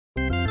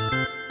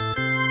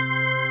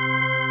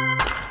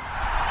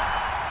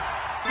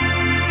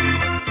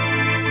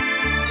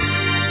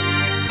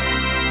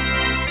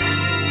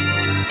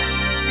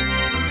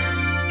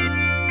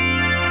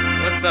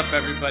What's up,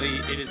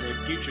 everybody? It is a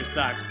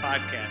FutureSox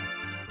Podcast.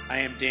 I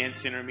am Dan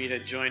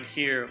Cinermita, joined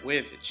here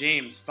with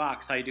James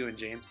Fox. How you doing,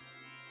 James?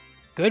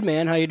 Good,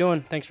 man. How you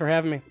doing? Thanks for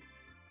having me.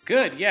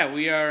 Good. Yeah,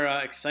 we are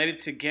excited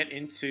to get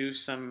into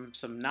some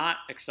not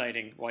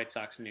exciting White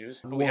Sox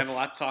news, but we have a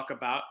lot to talk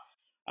about.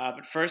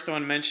 But first, I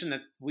want to mention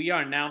that we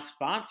are now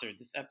sponsored.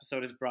 This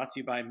episode is brought to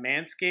you by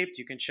Manscaped.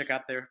 You can check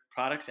out their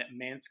products at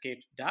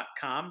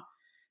manscaped.com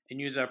and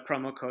use our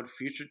promo code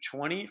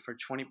FUTURE20 for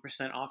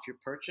 20% off your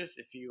purchase.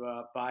 If you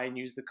buy and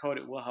use the code,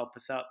 it will help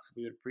us out, so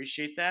we would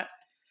appreciate that.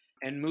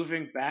 And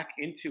moving back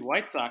into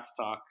White Sox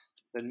talk,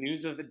 the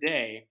news of the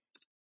day,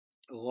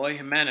 Eloy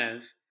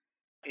Jimenez,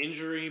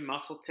 injury,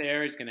 muscle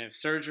tear, he's going to have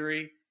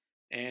surgery,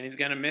 and he's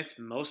going to miss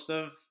most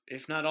of,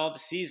 if not all, the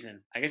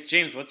season. I guess,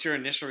 James, what's your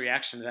initial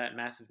reaction to that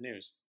massive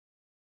news?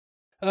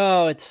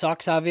 Oh, it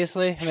sucks,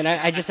 obviously. I mean,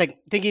 I just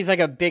think he's like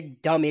a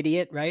big, dumb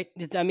idiot, right?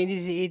 He's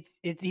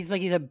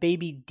like he's a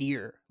baby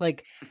deer.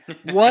 Like,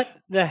 what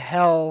the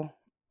hell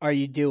are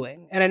you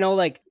doing? And I know,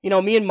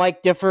 me and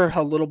Mike differ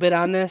a little bit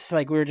on this.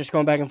 Like, we were just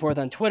going back and forth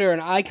on Twitter,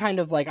 and I kind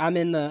of I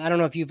don't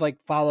know if you've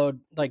followed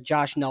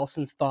Josh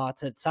Nelson's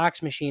thoughts at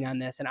Sox Machine on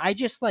this, and I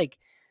just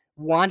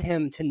want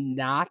him to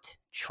not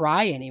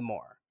try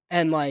anymore.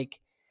 And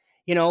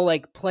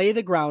play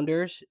the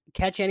grounders,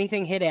 catch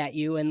anything hit at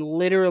you, and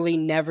literally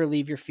never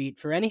leave your feet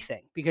for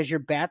anything, because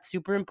your bat's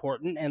super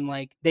important, and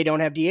they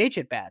don't have DH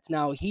at bats.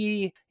 Now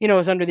he,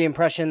 is under the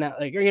impression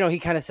that he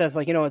kind of says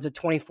it's a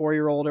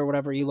 24-year-old or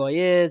whatever Eloy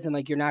is,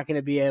 and you're not going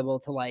to be able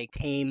to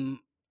tame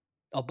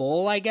a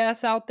bull, I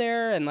guess, out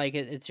there, and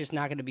it's just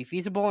not going to be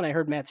feasible. And I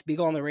heard Matt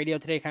Spiegel on the radio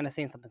today kind of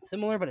saying something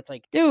similar, but it's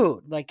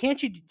dude,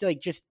 can't you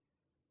just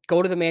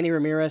go to the Manny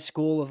Ramirez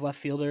school of left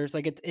fielders?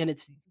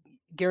 It's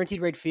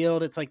guaranteed rate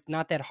field. It's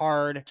not that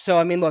hard. So,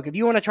 I mean, look, if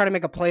you want to try to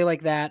make a play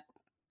like that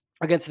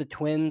against the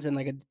Twins and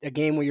a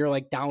game where you're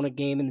down a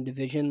game in the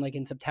division,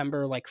 in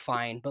September,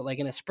 fine. But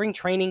in a spring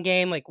training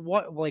game,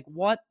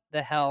 what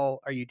the hell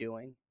are you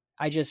doing?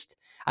 I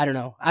don't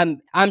know.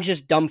 I'm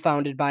just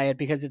dumbfounded by it,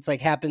 because it's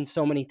happened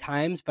so many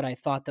times, but I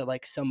thought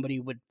that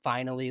somebody would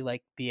finally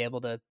be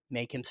able to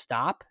make him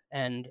stop,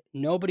 and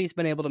nobody's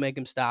been able to make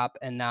him stop.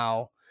 And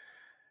now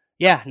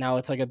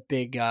it's a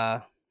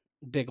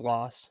big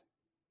loss.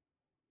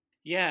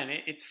 Yeah, and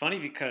it's funny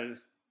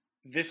because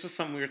this was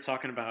something we were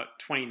talking about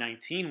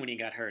 2019 when he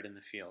got hurt in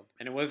the field.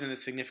 And it wasn't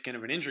as significant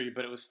of an injury,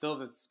 but it was still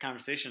this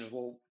conversation of,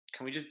 well,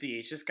 can we just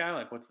DH this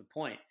guy? What's the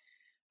point?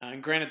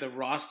 And granted, the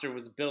roster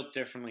was built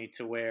differently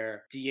to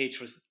where DH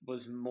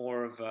was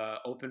more of a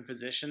open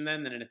position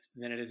then than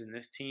it is in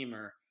this team.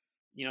 Or,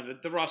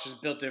 the roster's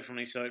built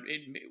differently, so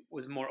it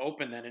was more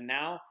open then. And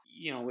now,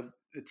 with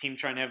the team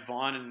trying to have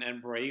Vaughn and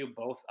Abreu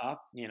both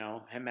up,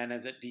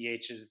 Jimenez at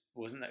DH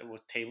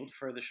was tabled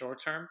for the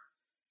short term.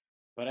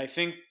 But I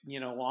think,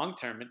 long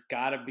term, it's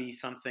got to be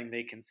something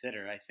they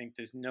consider. I think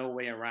there's no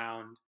way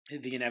around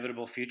the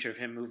inevitable future of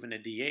him moving to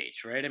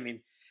DH, right? I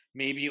mean,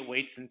 maybe it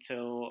waits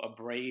until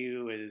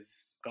Abreu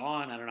is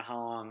gone. I don't know how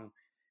long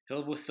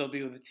will still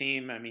be with the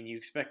team. I mean, you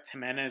expect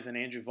Jimenez and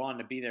Andrew Vaughn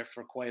to be there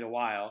for quite a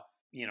while.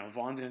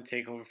 Vaughn's going to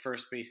take over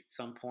first base at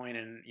some point,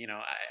 and,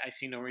 I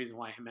see no reason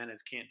why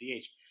Jimenez can't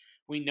DH.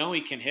 We know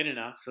he can hit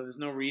enough, so there's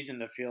no reason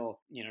to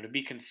feel, to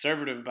be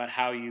conservative about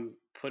how you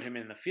put him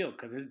in the field,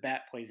 because his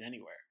bat plays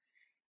anywhere.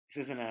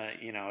 This isn't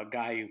a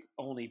guy who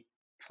only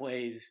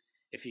plays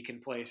if he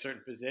can play a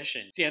certain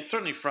position. So yeah, it's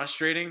certainly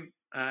frustrating,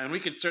 and we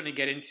could certainly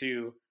get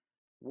into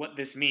what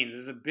this means.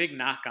 There's a big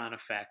knock-on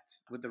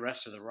effect with the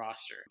rest of the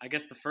roster. I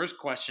guess the first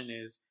question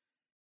is,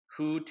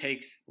 who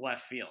takes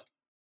left field?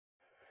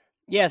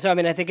 Yeah, so I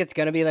mean, I think it's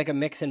going to be a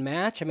mix and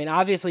match. I mean,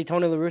 obviously,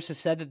 Tony La Russa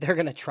said that they're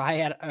going to try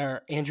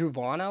Andrew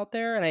Vaughn out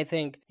there, and I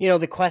think,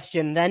 the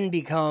question then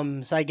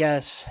becomes, I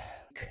guess,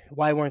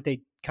 why weren't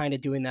they kind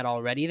of doing that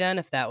already then,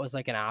 if that was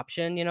an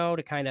option,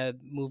 to kind of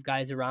move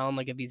guys around,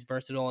 if he's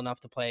versatile enough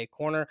to play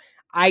corner?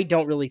 I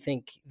don't really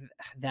think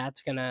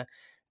that's going to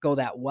go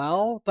that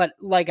well. But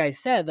like I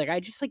said, I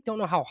just don't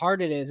know how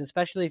hard it is,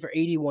 especially for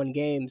 81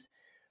 games,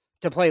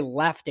 to play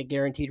left at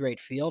guaranteed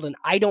rate field. And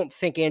I don't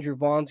think Andrew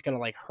Vaughn's going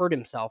to hurt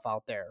himself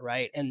out there,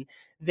 right? And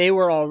they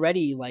were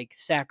already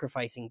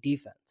sacrificing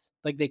defense.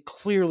 They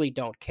clearly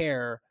don't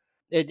care.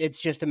 It's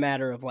just a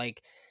matter of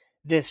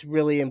this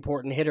really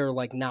important hitter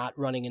not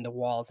running into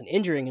walls and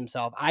injuring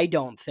himself. I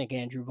don't think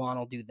Andrew Vaughn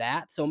will do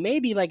that. So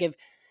maybe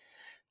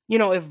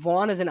if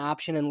Vaughn is an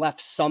option and left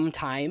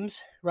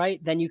sometimes,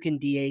 right, then you can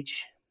DH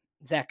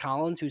Zach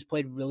Collins, who's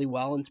played really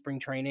well in spring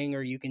training,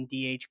 or you can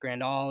DH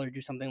Grandal or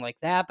do something like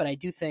that. But I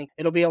do think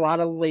it'll be a lot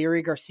of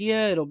Larry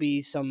Garcia. It'll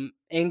be some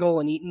Engel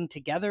and Eaton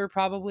together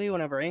probably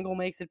whenever Engel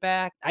makes it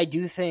back. I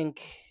do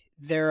think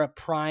they're a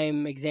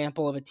prime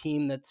example of a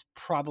team that's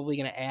probably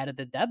going to add at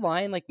the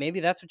deadline. Maybe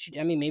that's what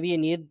maybe you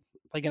need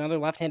another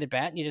left-handed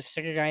bat and you just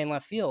stick a guy in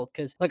left field.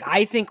 Cause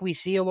I think we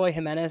see Eloy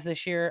Jimenez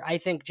this year. I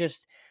think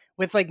just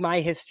with my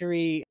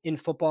history in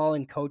football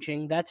and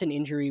coaching, that's an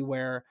injury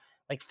where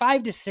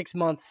 5 to 6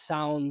 months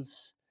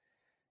sounds,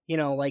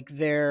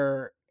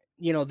 they're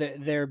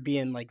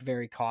being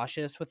very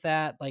cautious with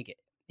that.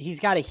 he's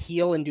got to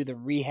heal and do the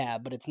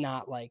rehab, but it's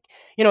not like,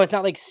 it's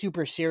not like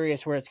super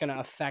serious where it's going to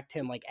affect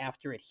him like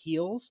after it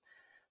heals.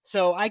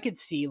 So I could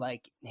see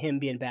like him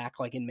being back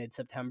like in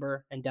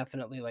mid-September, and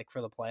definitely like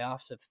for the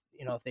playoffs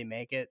if they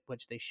make it,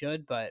 which they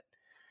should. But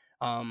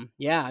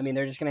yeah, I mean,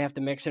 they're just going to have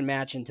to mix and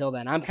match until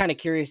then. I'm kind of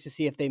curious to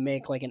see if they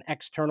make like an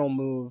external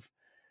move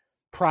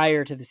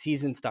prior to the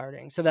season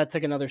starting. So that's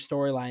like another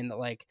storyline that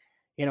like,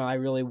 I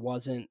really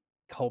wasn't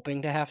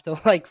hoping to have to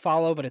like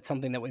follow, but it's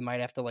something that we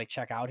might have to like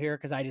check out here,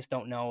 because I just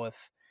don't know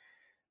if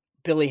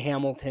Billy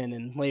Hamilton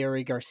and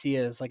Larry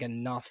Garcia is like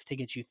enough to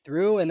get you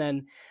through. And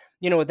then,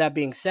 with that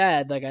being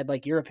said, like I'd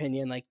like your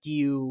opinion. Like, do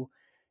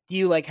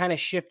you like kind of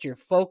shift your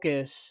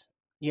focus,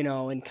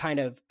 and kind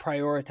of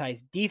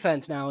prioritize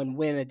defense now and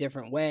win a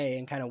different way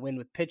and kind of win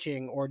with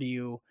pitching, or do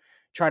you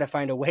try to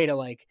find a way to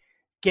like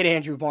get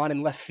Andrew Vaughn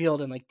in left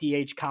field and like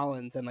DH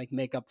Collins and like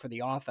make up for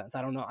the offense?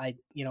 I don't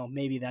know.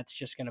 Maybe that's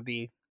just going to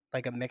be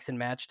like a mix and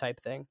match type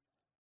thing.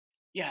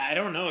 Yeah, I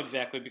don't know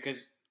exactly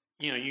because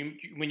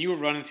when you were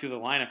running through the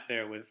lineup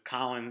there with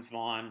Collins,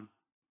 Vaughn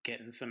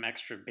getting some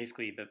extra,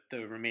 basically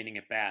the remaining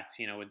at bats,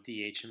 with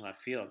DH and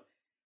left field,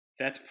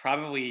 that's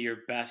probably your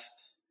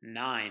best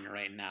 9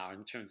 right now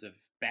in terms of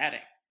batting.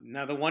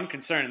 Now, the one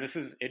concern, and this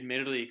is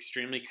admittedly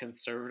extremely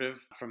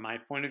conservative from my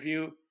point of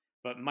view,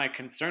 but my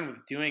concern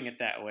with doing it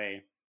that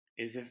way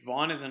is if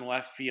Vaughn is in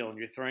left field,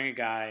 you're throwing a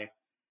guy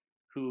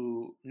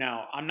who,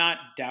 now I'm not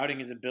doubting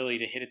his ability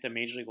to hit at the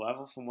major league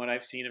level. From what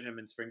I've seen of him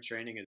in spring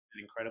training, has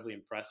been incredibly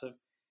impressive.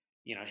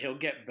 He'll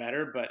get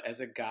better, but as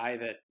a guy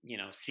that,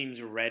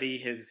 seems ready,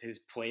 his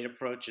plate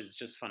approach is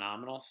just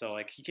phenomenal. So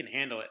like he can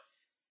handle it.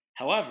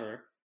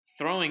 However,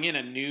 throwing in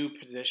a new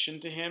position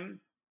to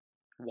him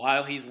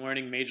while he's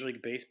learning Major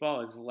League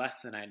Baseball is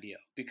less than ideal,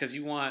 because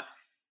you want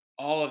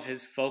all of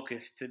his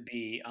focus to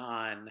be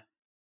on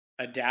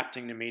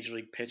adapting to Major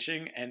League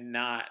pitching and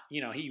not,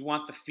 you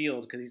want the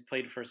field because he's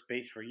played first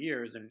base for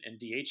years and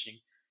DHing.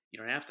 You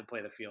don't have to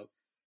play the field.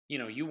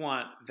 You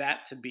want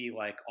that to be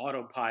like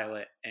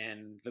autopilot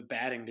and the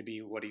batting to be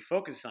what he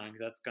focuses on,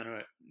 because that's going to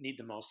need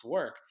the most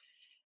work.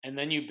 And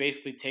then you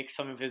basically take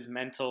some of his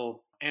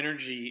mental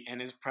energy and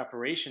his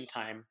preparation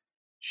time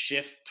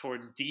shifts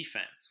towards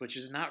defense, which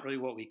is not really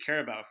what we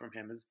care about from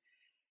him.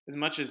 As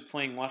much as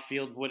playing left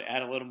field would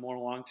add a little more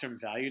long-term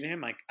value to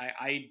him, like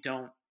I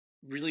don't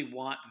really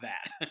want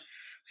that.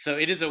 So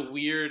it is a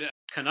weird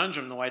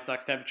conundrum the White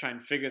Sox have to try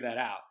and figure that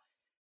out.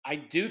 I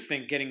do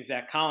think getting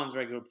Zach Collins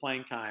regular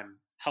playing time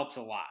helps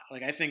a lot.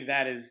 Like I think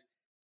that is,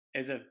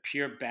 as a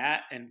pure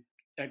bat and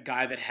a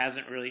guy that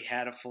hasn't really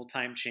had a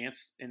full-time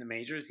chance in the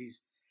majors,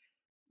 he's,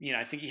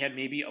 I think he had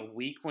maybe a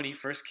week when he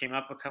first came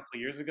up a couple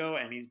of years ago,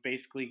 and he's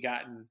basically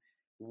gotten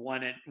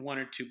one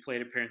or two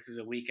plate appearances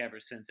a week ever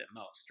since at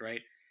most,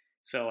 right?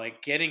 So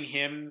like getting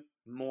him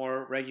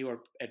more regular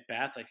at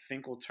bats, I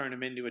think will turn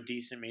him into a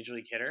decent major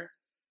league hitter.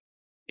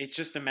 It's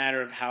just a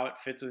matter of how it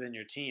fits within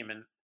your team.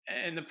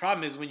 And the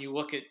problem is when you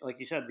look at, like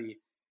you said, the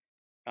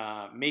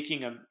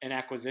making an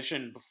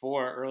acquisition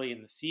before early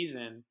in the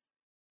season,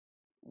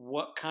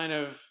 what kind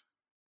of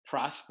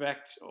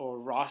prospect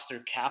or roster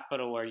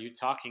capital are you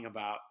talking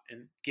about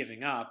and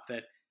giving up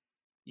that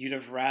you'd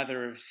have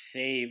rather have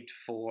saved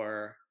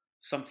for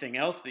something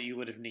else that you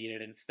would have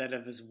needed instead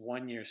of this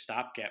 1-year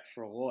stopgap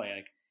for Eloy?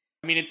 Like,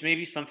 I mean, it's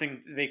maybe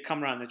something they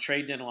come around the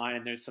trade deadline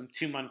and there's some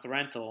 2-month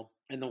rental,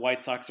 and the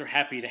White Sox are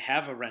happy to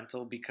have a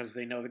rental because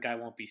they know the guy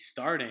won't be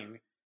starting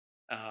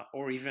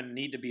or even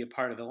need to be a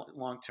part of the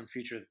long-term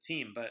future of the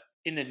team. But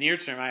in the near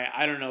term,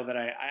 I don't know that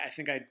I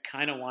think I'd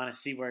kind of want to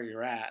see where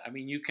you're at. I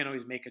mean, you can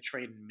always make a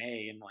trade in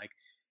May, and like,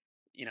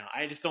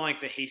 I just don't like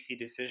the hasty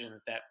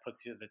decision that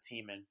puts the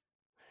team in.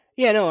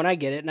 Yeah, no, and I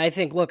get it. And I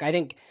think, look, I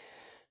think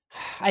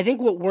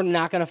what we're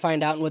not going to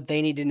find out and what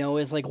they need to know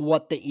is like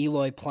what the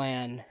Eloy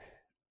plan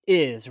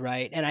is,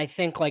 right? And I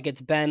think like it's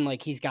been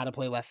like he's got to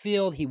play left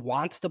field. He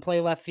wants to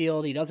play left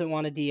field. He doesn't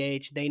want to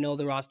DH. They know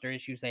the roster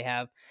issues they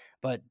have.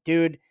 But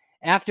dude,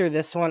 after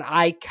this one,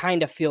 I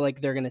kind of feel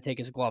like they're going to take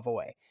his glove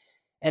away.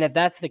 And if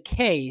that's the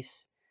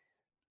case,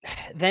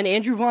 then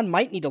Andrew Vaughn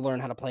might need to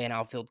learn how to play an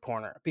outfield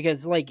corner,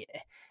 because like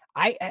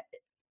I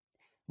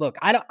look,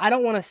 I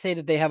don't want to say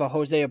that they have a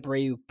Jose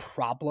Abreu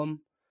problem,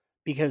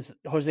 because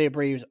Jose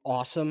Abreu is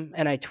awesome,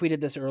 and I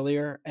tweeted this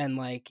earlier, and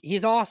like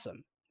he's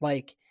awesome.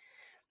 Like,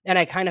 and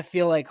I kind of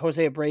feel like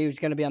Jose Abreu is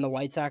going to be on the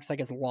White Sox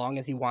like as long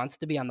as he wants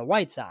to be on the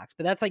White Sox,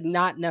 but that's like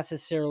not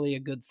necessarily a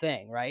good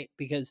thing, right?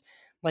 Because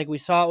like we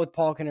saw it with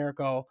Paul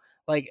Konerko,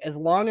 like as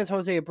long as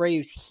Jose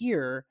Abreu's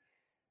here,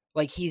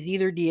 like he's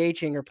either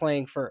DHing or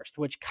playing first,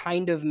 which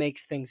kind of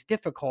makes things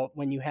difficult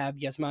when you have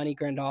Yasmani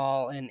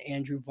Grandal and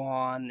Andrew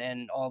Vaughn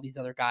and all these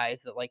other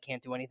guys that like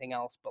can't do anything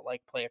else but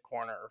like play a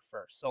corner or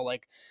first. So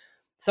like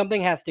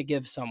something has to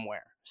give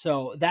somewhere.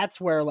 So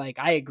that's where like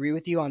I agree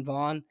with you on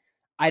Vaughn.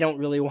 I don't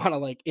really want to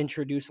like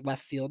introduce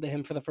left field to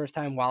him for the first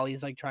time while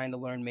he's like trying to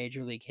learn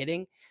major league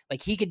hitting.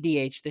 Like he could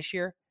DH this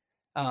year.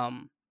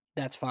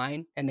 That's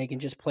fine. And they can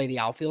just play the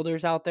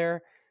outfielders out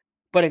there.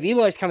 But if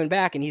Eloy's coming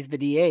back and he's the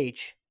DH,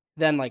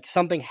 then like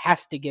something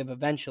has to give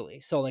eventually.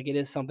 So like it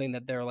is something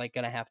that they're like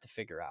going to have to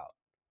figure out.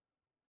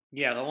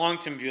 Yeah, the long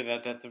term view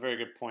of that's a very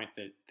good point.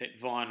 That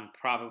Vaughn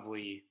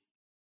probably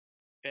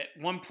at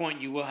one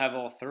point you will have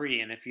all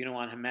three, and if you don't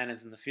want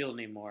Jimenez in the field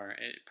anymore,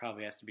 it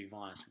probably has to be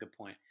Vaughn. It's a good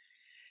point.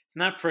 It's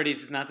not pretty.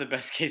 It's not the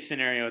best case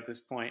scenario at this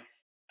point.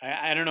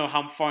 I don't know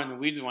how far in the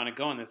weeds we want to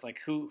go in this. Like,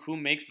 who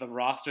makes the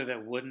roster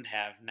that wouldn't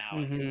have now,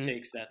 and who Mm-hmm.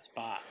 takes that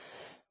spot?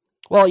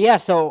 Well, yeah.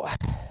 So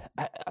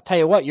I'll tell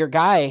you what, your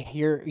guy,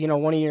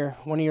 one of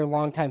your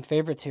longtime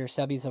favorites here,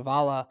 Sebi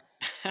Zavala.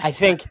 I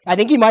think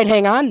he might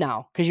hang on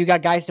now because you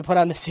got guys to put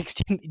on the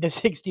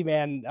 60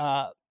 man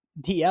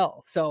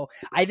DL. So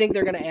I think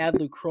they're going to add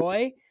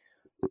Lucroy.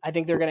 I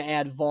think they're going to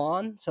add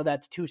Vaughn. So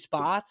that's 2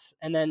 spots,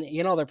 and then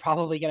they're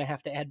probably going to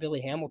have to add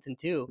Billy Hamilton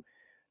too,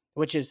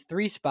 which is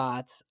 3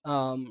 spots.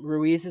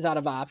 Ruiz is out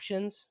of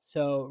options,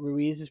 so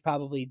Ruiz is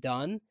probably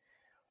done.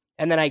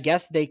 And then I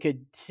guess they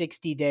could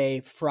 60-day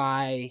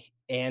Fry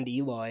and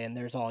Eloy, and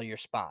there's all your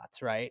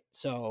spots, right?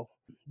 So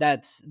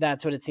that's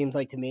what it seems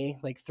like to me.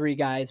 Like 3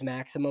 guys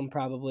maximum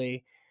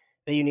probably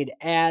that you need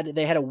to add.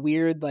 They had a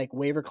weird like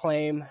waiver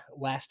claim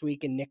last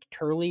week in Nick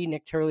Turley.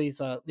 Nick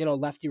Turley's a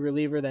lefty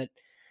reliever that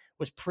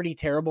was pretty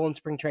terrible in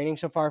spring training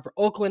so far for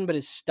Oakland, but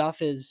his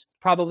stuff is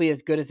probably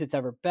as good as it's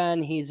ever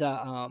been. He's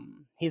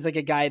like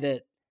a guy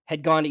that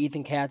had gone to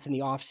Ethan Katz in the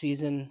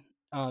offseason.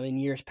 In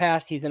years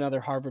past, he's another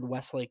Harvard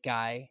Westlake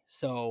guy.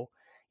 So,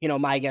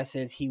 my guess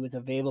is he was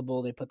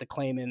available. They put the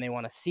claim in. They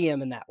want to see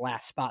him, and that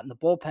last spot in the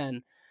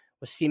bullpen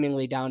was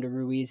seemingly down to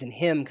Ruiz and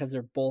him because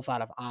they're both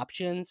out of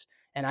options.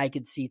 And I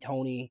could see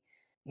Tony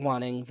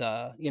wanting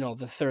the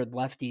third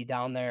lefty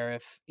down there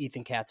if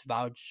Ethan Katz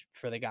vouched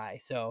for the guy.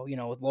 So,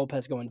 with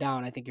Lopez going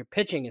down, I think your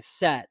pitching is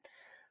set.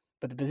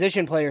 But the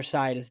position player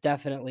side is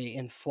definitely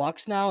in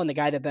flux now. And the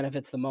guy that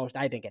benefits the most,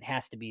 I think it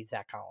has to be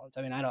Zach Collins.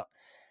 I mean,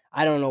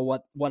 I don't know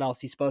what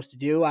else he's supposed to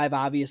do. I've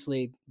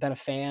obviously been a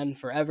fan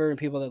forever, and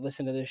people that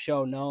listen to this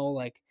show know,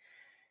 like,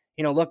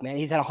 look, man,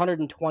 he's had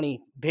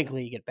 120 big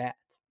league at bats.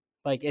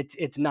 Like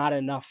it's not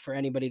enough for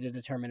anybody to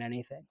determine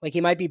anything. Like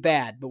he might be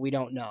bad, but we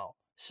don't know.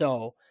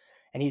 So,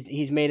 and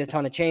he's made a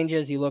ton of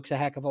changes. He looks a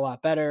heck of a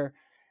lot better.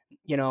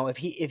 If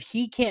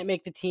he can't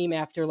make the team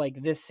after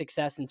like this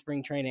success in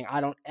spring training, I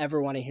don't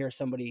ever want to hear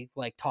somebody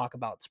like talk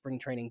about spring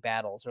training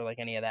battles or like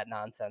any of that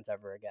nonsense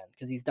ever again,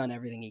 because he's done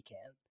everything he can.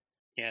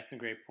 Yeah, it's a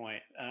great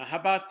point. How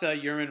about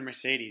Yermin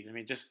Mercedes? I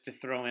mean, just to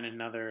throw in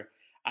another,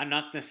 I'm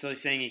not necessarily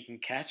saying he can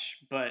catch,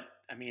 but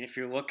I mean, if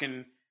you're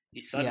looking,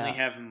 you suddenly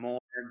have more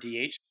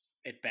DH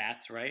at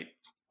bats, right?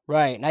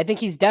 Right. And I think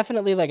he's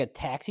definitely like a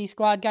taxi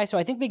squad guy. So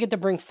I think they get to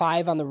bring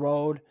 5 on the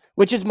road,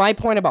 which is my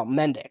point about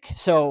Mendick.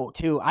 So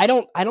too, I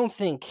don't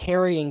think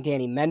carrying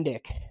Danny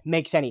Mendick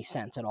makes any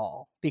sense at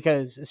all,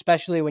 because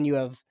especially when you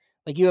have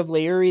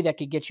Leary that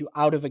could get you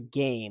out of a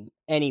game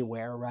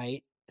anywhere,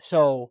 right?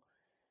 So,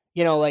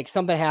 like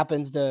something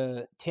happens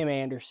to Tim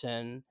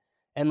Anderson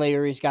and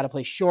Leary's got to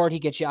play short, he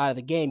gets you out of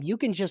the game. You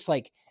can just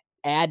like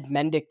add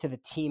Mendick to the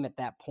team at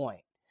that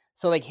point.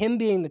 So like him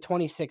being the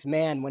 26th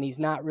man when he's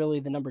not really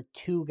the number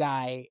 2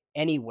 guy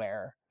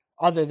anywhere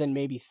other than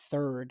maybe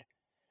third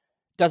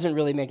doesn't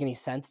really make any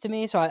sense to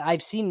me. So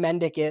I've seen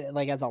Mendick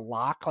like as a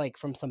lock, like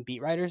from some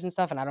beat writers and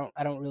stuff, and I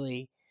don't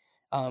really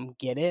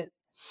get it.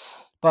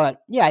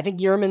 But yeah, I think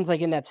Yerman's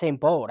like in that same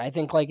boat. I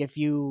think like if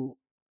you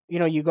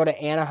go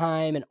to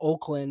Anaheim and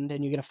Oakland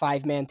and you get a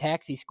 5-man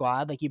taxi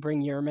squad, like you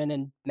bring Yerman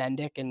and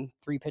Mendick and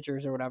 3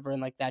 pitchers or whatever,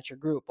 and like that's your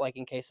group, like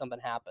in case something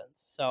happens.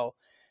 So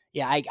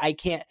yeah, I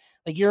can't,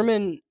 like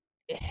Yerman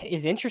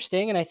is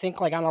interesting, and I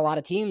think like on a lot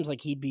of teams, like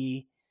he'd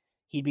be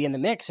in the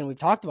mix, and we've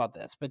talked about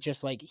this, but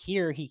just like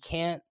here, he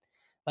can't,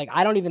 like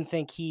I don't even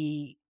think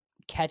he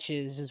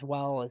catches as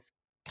well as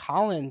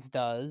Collins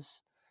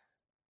does,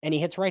 and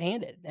he hits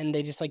right-handed, and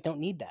they just like don't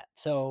need that.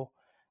 So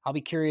I'll be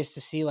curious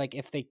to see like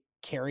if they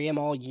carry him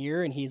all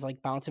year and he's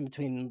like bouncing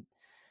between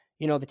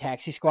the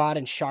taxi squad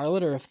and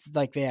Charlotte, or if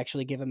like they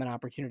actually give him an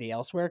opportunity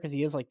elsewhere, because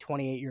he is like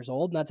 28 years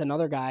old, and that's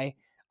another guy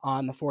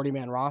on the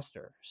 40-man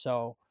roster.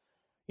 So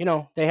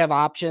they have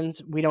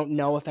options. We don't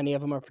know if any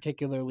of them are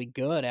particularly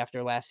good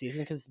after last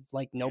season, because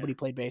like nobody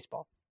played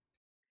baseball.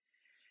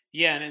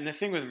 Yeah, and the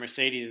thing with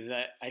Mercedes is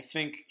that I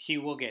think he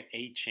will get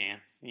a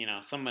chance.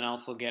 Someone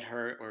else will get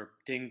hurt or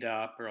dinged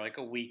up or like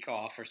a week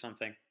off or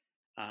something,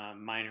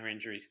 minor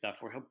injury stuff,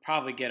 where he'll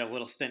probably get a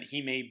little stint.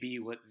 He may be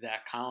what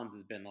Zach Collins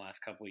has been the last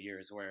couple of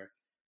years, where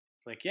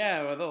it's like,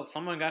 yeah, well,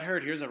 someone got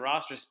hurt. Here's a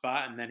roster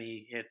spot, and then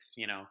he hits,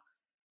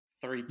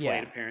 3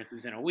 plate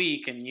appearances in a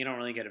week, and you don't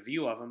really get a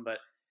view of him. But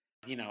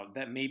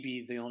that may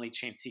be the only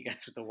chance he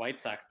gets with the White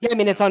Sox. Yeah, I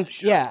mean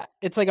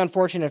it's like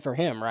unfortunate for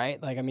him, right?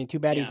 Like I mean, too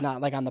bad he's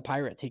not like on the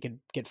Pirates. He could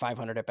get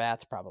 500 at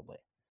bats probably.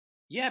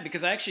 Yeah,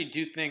 because I actually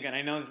do think, and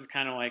I know this is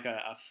kind of like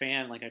a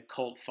fan, like a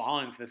cult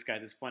following for this guy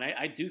at this point.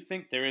 I do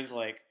think there is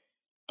like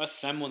a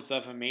semblance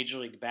of a major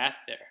league bat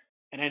there.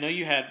 And I know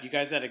you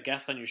guys had a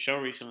guest on your show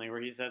recently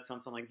where he said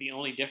something like the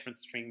only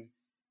difference between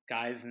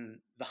guys in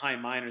the high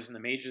minors and the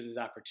majors is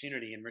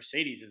opportunity. And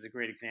Mercedes is a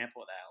great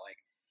example of that. Like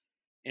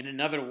in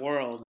another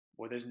world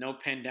where there's no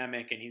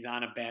pandemic and he's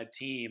on a bad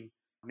team,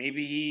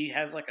 maybe he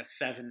has like a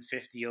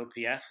 750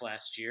 OPS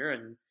last year,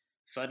 and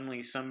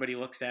suddenly somebody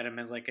looks at him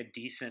as like a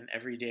decent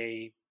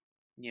everyday,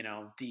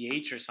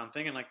 DH or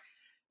something, and like,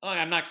 oh,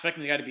 I'm not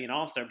expecting the guy to be an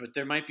all-star, but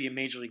there might be a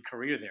major league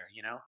career there.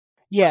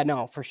 Yeah,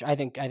 no, for sure. I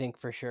think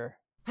for sure.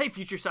 Hey,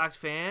 Future Sox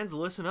fans,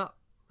 listen up.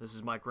 This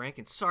is Mike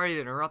Rankin. Sorry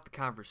to interrupt the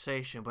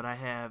conversation, but I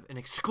have an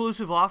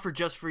exclusive offer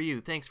just for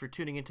you. Thanks for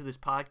tuning into this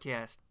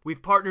podcast.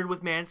 We've partnered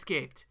with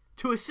Manscaped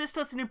to assist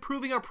us in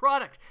improving our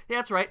product.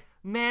 That's right,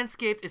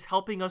 Manscaped is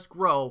helping us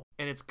grow,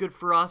 and it's good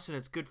for us and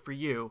it's good for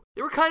you.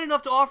 They were kind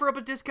enough to offer up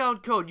a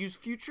discount code. Use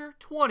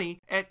Future20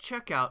 at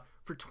checkout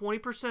for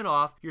 20%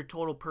 off your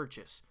total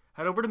purchase.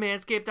 Head over to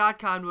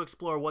manscaped.com to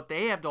explore what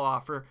they have to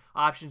offer.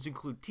 Options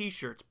include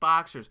t-shirts,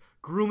 boxers,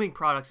 grooming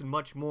products, and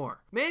much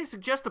more. May I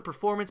suggest the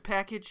Performance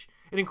Package?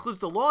 It includes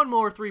the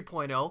Lawnmower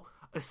 3.0,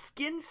 a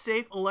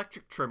skin-safe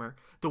electric trimmer,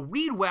 the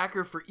Weed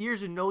Whacker for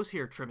ears and nose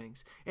hair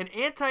trimmings, an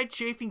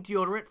anti-chafing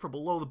deodorant for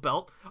below the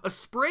belt, a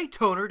spray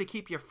toner to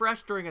keep you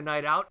fresh during a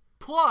night out,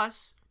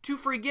 plus 2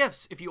 free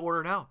gifts if you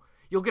order now.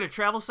 You'll get a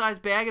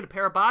travel-sized bag and a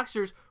pair of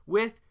boxers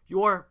with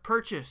your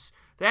purchase.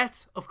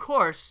 That's, of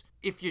course,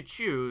 if you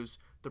choose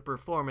the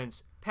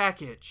Performance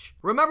Package.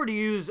 Remember to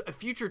use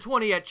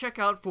Future20 at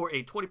checkout for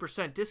a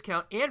 20%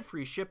 discount and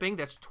free shipping.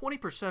 That's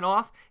 20%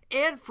 off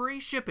and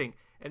free shipping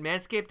at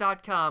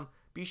manscaped.com.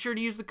 Be sure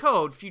to use the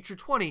code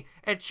Future20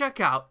 at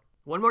checkout.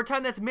 One more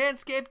time, that's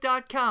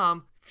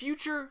manscaped.com,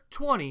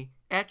 Future20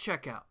 at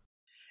checkout.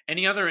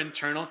 Any other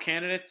internal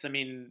candidates? I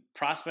mean,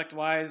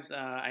 prospect-wise,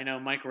 I know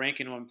Mike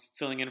Rankin, who I'm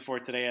filling in for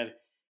today,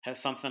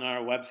 has something on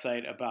our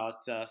website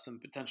about some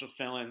potential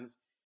fill-ins.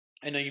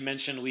 I know you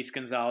mentioned Luis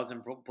Gonzalez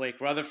and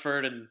Blake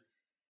Rutherford, and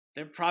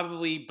they're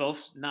probably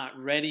both not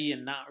ready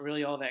and not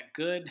really all that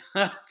good,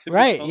 to be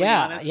totally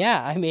honest.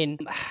 Yeah. I mean,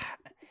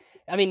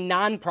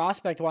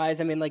 non-prospect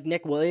wise, I mean, like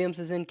Nick Williams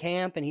is in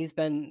camp and he's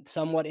been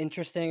somewhat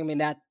interesting. I mean,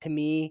 that to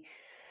me,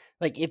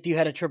 like if you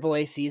had a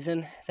AAA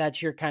season,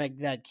 that's your kind of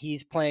that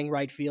he's playing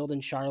right field in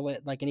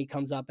Charlotte, like, and he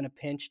comes up in a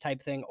pinch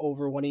type thing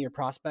over one of your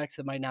prospects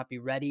that might not be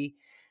ready.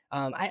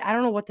 I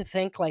don't know what to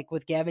think, like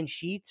with Gavin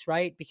Sheets,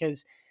 right?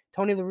 Because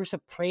Tony La Russa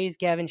praised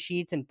Gavin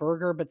Sheets and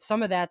Berger, but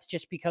some of that's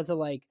just because of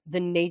like the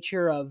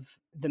nature of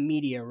the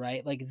media,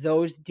 right? Like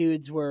those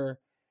dudes were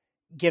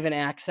given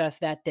access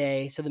that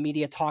day. So the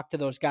media talked to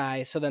those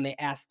guys. So then they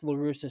asked La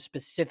Russa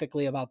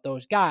specifically about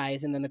those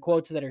guys. And then the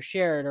quotes that are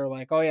shared are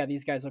like, oh yeah,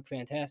 these guys look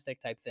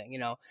fantastic type thing.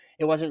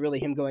 It wasn't really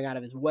him going out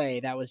of his way.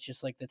 That was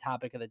just like the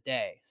topic of the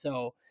day.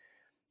 So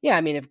yeah,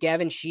 I mean, if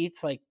Gavin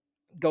Sheets like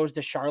goes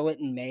to Charlotte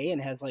in May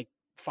and has like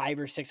 5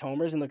 or 6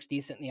 homers and looks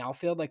decent in the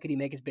outfield, like, could he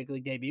make his big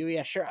league debut?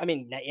 Yeah, sure. I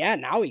mean, yeah,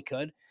 now he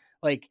could.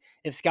 Like,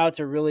 if scouts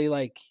are really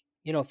like,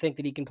 think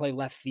that he can play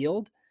left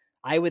field,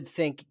 I would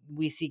think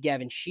we see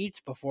Gavin Sheets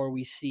before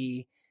we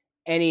see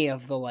any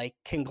of the like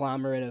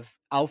conglomerate of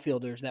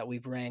outfielders that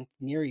we've ranked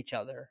near each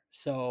other.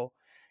 So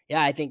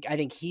yeah, I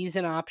think he's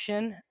an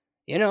option,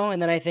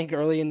 and then I think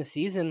early in the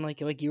season,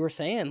 like you were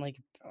saying, like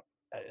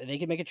they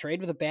could make a trade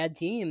with a bad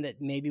team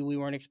that maybe we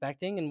weren't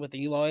expecting. And with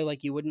Eloy,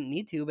 like you wouldn't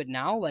need to, but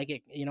now like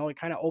it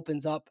kind of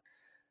opens up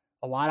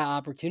a lot of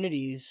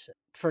opportunities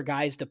for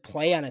guys to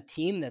play on a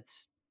team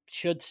that's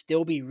should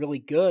still be really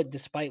good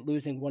despite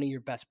losing one of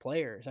your best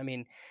players. I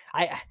mean,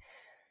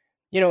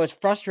 as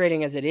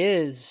frustrating as it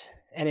is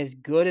and as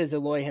good as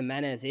Eloy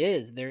Jimenez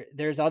is,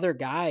 there's other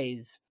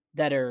guys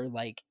that are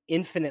like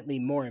infinitely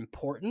more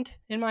important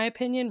in my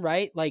opinion,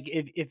 right? Like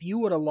if you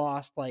would have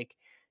lost like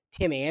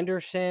Tim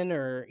Anderson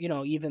or,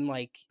 even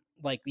like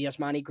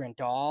Yasmani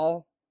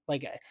Grandal,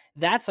 like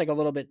that's like a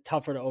little bit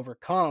tougher to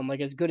overcome,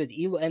 like as good as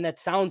Eloy. And that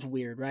sounds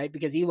weird, right?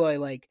 Because Eloy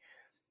like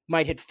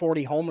might hit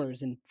 40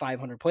 homers and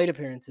 500 plate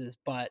appearances,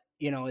 but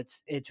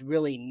it's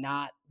really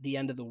not the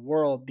end of the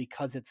world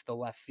because it's the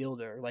left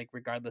fielder, like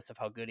regardless of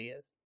how good he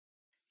is.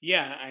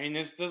 Yeah, I mean,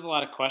 there's a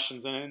lot of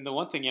questions, and the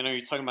one thing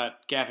you're talking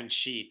about Gavin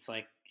Sheets,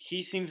 like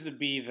he seems to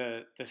be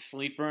the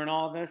sleeper in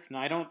all of this, and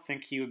I don't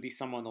think he would be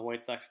someone the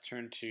White Sox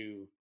turn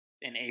to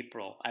in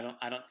April. I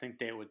don't think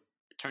they would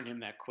turn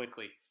him that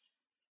quickly,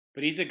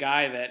 but he's a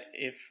guy that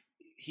if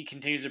he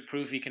continues to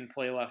prove he can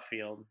play left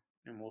field,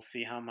 and we'll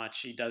see how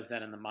much he does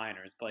that in the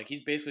minors. But like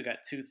he's basically got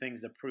 2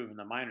 things to prove in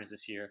the minors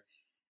this year,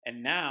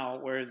 and now,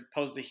 whereas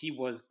opposed to he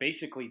was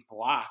basically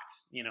blocked,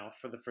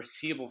 for the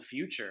foreseeable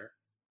future.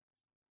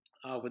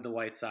 With the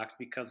White Sox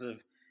because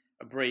of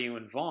Abreu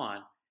and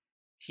Vaughn,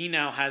 he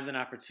now has an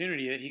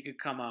opportunity that he could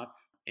come up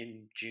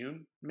in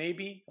June,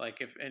 maybe,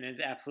 like if in his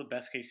absolute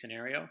best case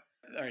scenario.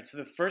 All right, so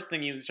the first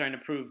thing he was trying to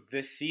prove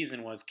this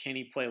season was can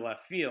he play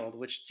left field,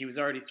 which he was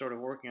already sort of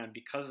working on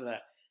because of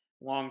that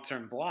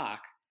long-term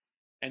block.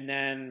 And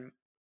then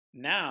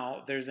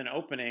now there's an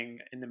opening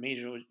in the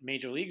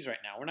major leagues right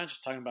now. We're not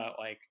just talking about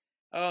like,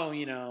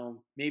 oh,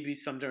 maybe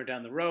someday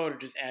down the road or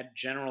just add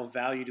general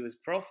value to his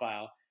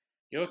profile.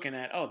 You're looking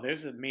at, oh,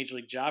 there's a major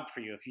league job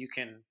for you if you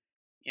can,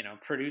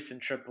 produce in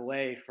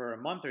AAA for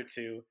a month or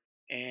two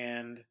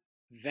and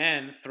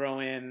then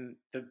throw in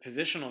the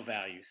positional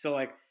value. So,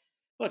 like,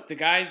 look, the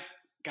guy's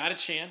got a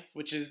chance,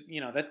 which is,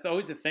 that's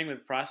always the thing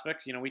with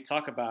prospects. We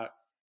talk about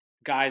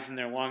guys and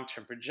their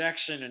long-term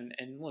projection,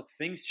 and look,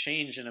 things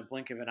change in a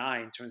blink of an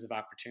eye in terms of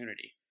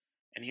opportunity.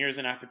 and here's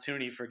an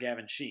opportunity for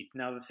Gavin Sheets.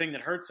 Now, the thing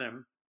that hurts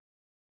him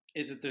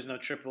is that there's no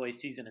AAA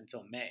season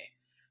until May.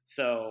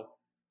 So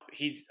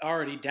he's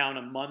already down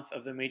a month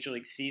of the Major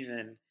League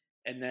season,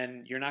 and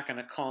then you're not going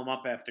to call him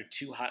up after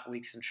 2 hot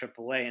weeks in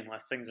AAA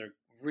unless things are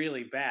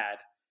really bad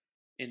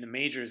in the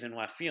majors in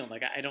left field.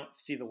 Like, I don't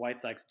see the White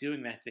Sox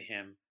doing that to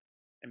him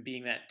and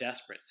being that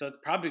desperate. So it's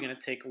probably going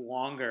to take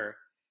longer,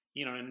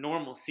 in a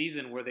normal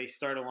season where they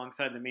start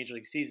alongside the Major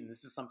League season.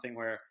 This is something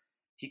where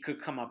he could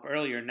come up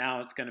earlier.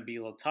 Now it's going to be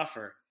a little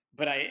tougher.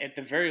 But at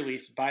the very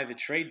least, by the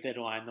trade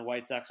deadline, the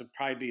White Sox would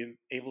probably be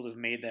able to have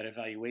made that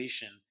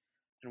evaluation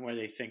and where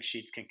they think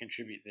Sheets can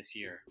contribute this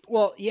year.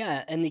 Well,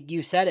 yeah, and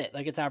you said it,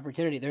 like it's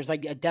opportunity. There's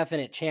like a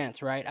definite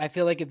chance, right? I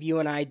feel like if you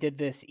and I did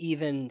this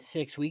even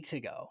 6 weeks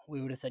ago,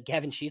 we would have said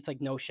Gavin Sheets,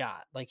 like no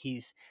shot. Like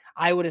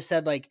I would have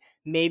said like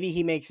maybe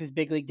he makes his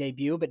big league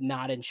debut, but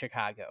not in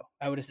Chicago.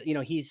 I would have said,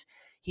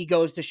 he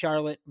goes to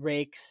Charlotte,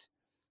 rakes,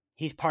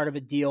 he's part of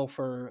a deal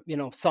for,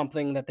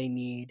 something that they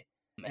need,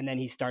 and then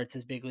he starts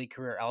his big league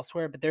career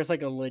elsewhere. But there's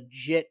like a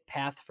legit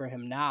path for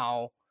him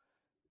now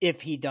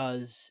if he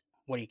does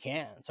what he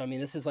can. So, I mean,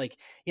 this is like,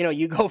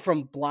 you go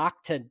from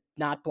blocked to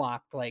not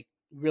blocked, like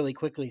really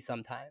quickly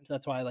sometimes.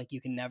 That's why like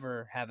you can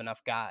never have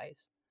enough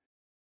guys.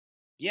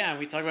 Yeah,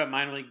 we talk about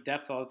minor league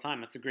depth all the time.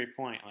 That's a great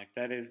point. Like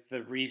that is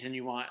the reason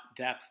you want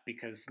depth,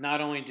 because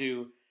not only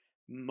do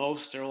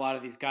most or a lot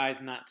of these guys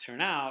not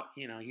turn out,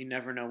 you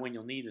never know when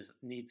you'll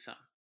need some.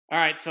 All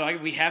right, so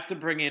we have to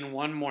bring in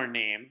one more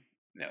name.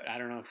 I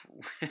don't know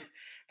if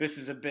this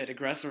is a bit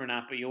aggressive or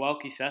not, but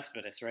Yoelqui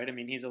Cespedes, right? I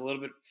mean, he's a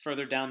little bit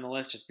further down the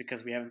list just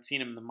because we haven't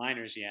seen him in the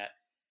minors yet.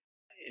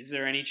 Is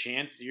there any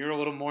chance? You're a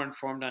little more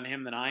informed on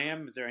him than I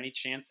am. Is there any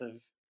chance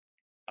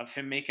of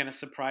him making a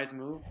surprise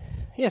move?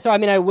 Yeah, so I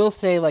mean, I will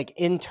say like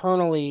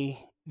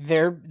internally,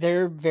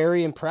 they're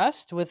very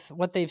impressed with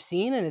what they've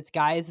seen, and it's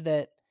guys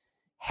that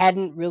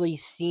hadn't really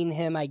seen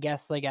him, I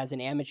guess, like as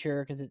an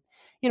amateur, because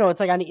it's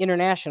like on the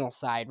international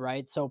side,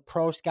 right? So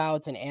pro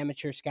scouts and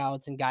amateur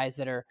scouts and guys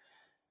that are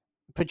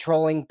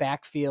patrolling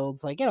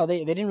backfields, like,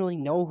 they didn't really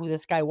know who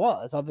this guy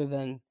was other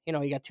than, he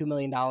got $2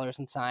 million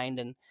and signed.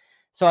 And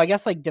so I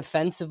guess like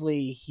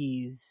defensively,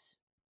 he's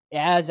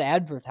as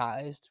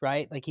advertised,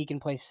 right? Like he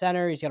can play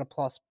center. He's got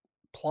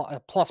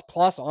a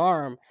plus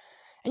arm.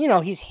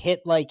 And, he's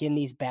hit like in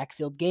these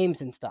backfield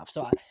games and stuff.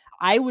 So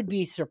I would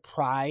be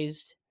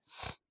surprised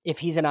if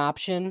he's an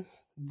option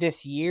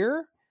this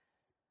year.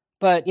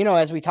 But,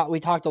 as we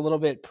talked a little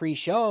bit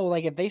pre-show,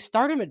 like if they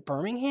start him at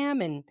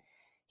Birmingham and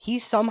he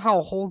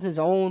somehow holds his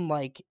own,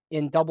 like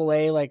in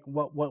Double-A, like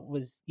what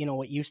was,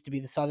 what used to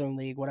be the Southern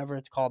League, whatever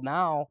it's called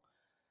now.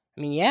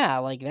 I mean, yeah,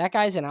 like that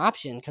guy's an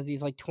option because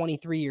he's like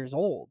 23 years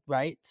old,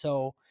 right?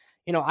 So,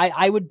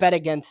 I would bet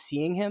against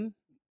seeing him,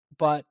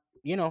 but,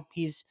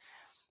 he's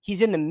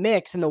in the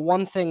mix. And the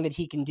one thing that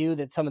he can do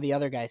that some of the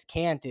other guys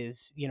can't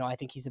is, I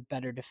think he's a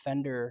better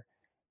defender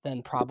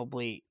than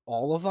probably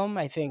all of them.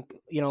 I think,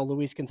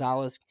 Luis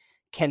Gonzalez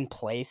can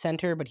play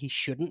center, but he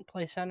shouldn't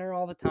play center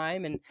all the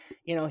time. And,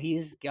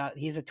 he's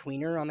a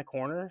tweener on the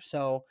corner.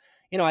 So,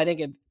 I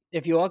think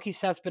if Yoelqui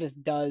Cespedes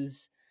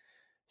does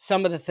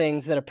some of the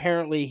things that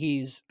apparently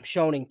he's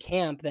shown in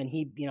camp, then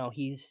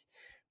he's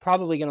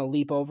probably going to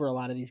leap over a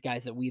lot of these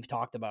guys that we've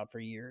talked about for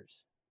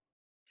years.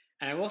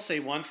 And I will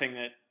say one thing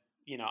that,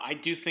 I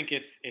do think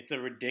it's a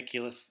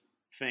ridiculous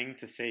thing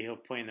to say he'll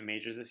play in the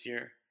majors this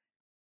year.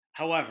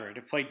 However,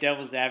 to play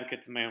devil's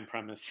advocate to my own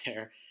premise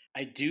there,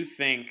 I do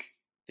think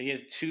that he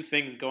has two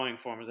things going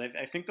for him.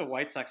 I think the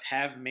White Sox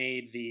have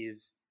made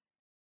these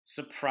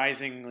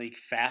surprisingly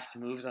fast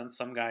moves on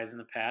some guys in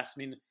the past. I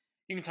mean,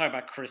 you can talk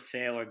about Chris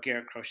Sale or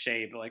Garrett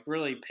Crochet, but like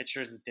really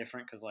pitchers is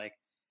different because like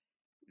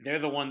they're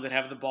the ones that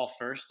have the ball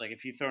first. Like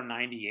if you throw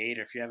 98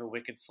 or if you have a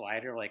wicked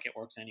slider, like it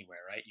works anywhere,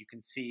 right? You can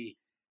see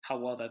how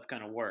well that's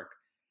going to work.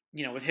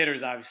 With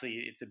hitters,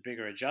 obviously it's a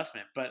bigger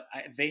adjustment, but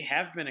they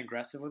have been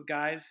aggressive with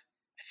guys.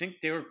 I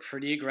think they were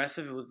pretty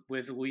aggressive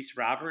with Luis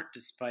Robert,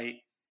 despite,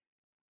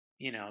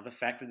 the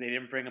fact that they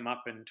didn't bring him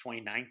up in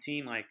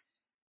 2019. Like,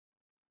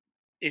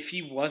 if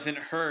he wasn't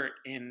hurt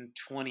in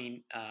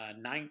 2019,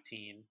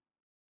 am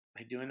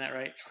I doing that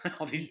right?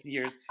 All these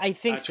years. I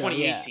think so,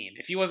 2018. Yeah.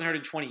 If he wasn't hurt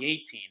in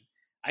 2018,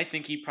 I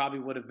think he probably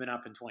would have been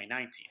up in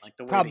 2019. Like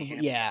the way probably,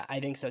 yeah, I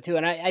think so too.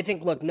 And I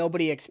think, look,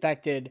 nobody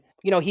expected,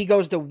 he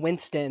goes to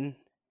Winston,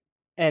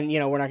 and,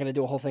 we're not going to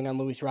do a whole thing on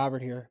Luis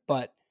Robert here,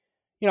 but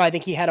I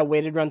think he had a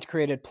weighted runs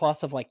created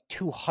plus of like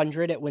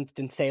 200 at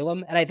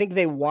Winston-Salem. And I think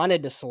they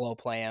wanted to slow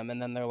play him. And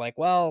then they're like,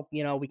 well,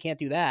 we can't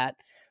do that.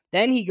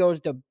 Then he goes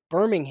to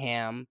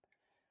Birmingham,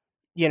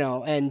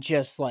 and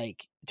just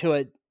like to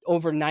a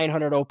over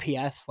 900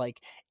 OPS,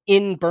 like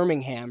in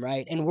Birmingham.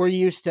 Right. And we're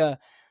used to,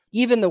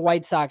 even the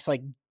White Sox,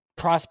 like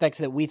prospects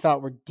that we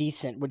thought were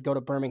decent would go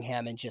to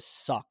Birmingham and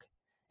just suck.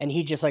 And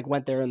he just like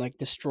went there and like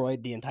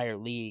destroyed the entire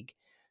league.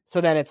 So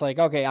then it's like,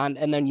 okay,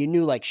 and then you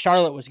knew like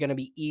Charlotte was going to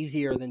be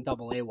easier than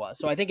Double-A was.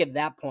 So I think at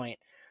that point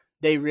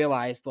they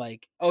realized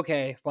like,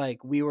 okay,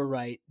 like we were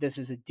right. This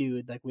is a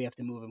dude, like we have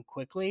to move him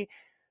quickly.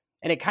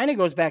 And it kind of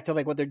goes back to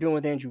like what they're doing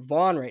with Andrew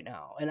Vaughn right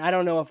now. And I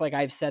don't know if like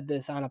I've said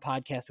this on a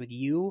podcast with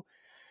you.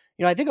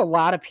 I think a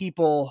lot of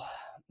people,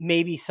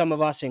 maybe some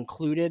of us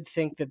included,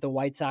 think that the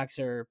White Sox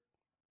are,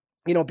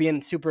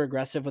 being super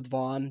aggressive with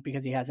Vaughn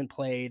because he hasn't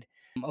played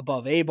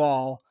above A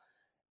ball.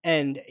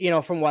 And,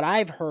 from what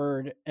I've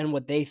heard and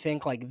what they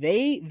think, like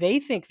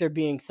they think they're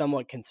being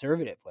somewhat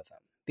conservative with him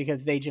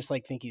because they just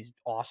like think he's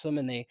awesome.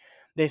 And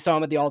they saw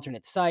him at the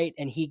alternate site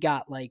and he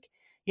got like,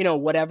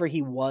 whatever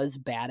he was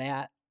bad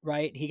at,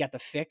 right? He got the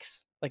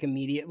fix like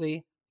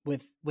immediately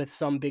with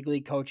some big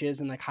league coaches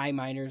and like high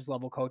minors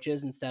level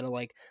coaches instead of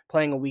like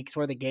playing a week's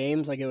worth of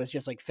games. Like it was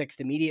just like fixed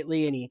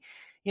immediately.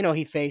 And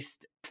he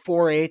faced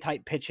 4A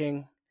type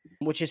pitching,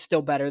 which is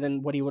still better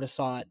than what he would have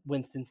saw at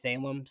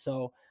Winston-Salem.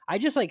 So I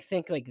just like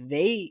think like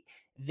they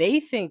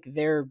think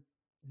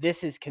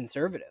this is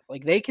conservative.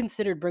 Like they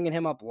considered bringing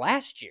him up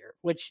last year,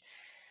 which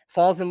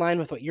falls in line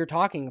with what you're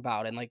talking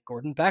about. And like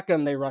Gordon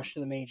Beckham, they rushed to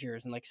the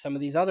majors and like some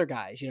of these other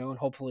guys, and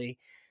hopefully,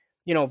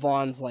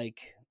 Vaughn's like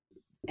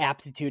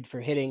aptitude for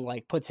hitting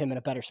like puts him in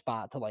a better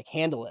spot to like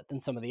handle it than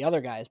some of the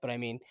other guys. But I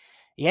mean,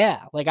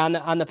 yeah, like on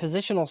the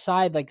positional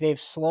side, like they've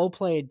slow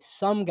played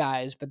some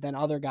guys, but then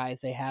other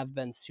guys they have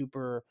been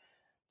super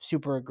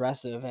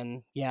aggressive.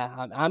 And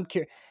yeah, I'm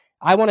curious.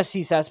 I want to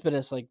see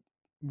Cespedes like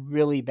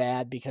really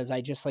bad because I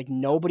just like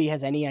nobody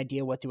has any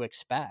idea what to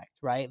expect,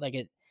 right? Like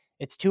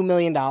it's $2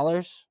 million,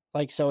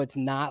 like so it's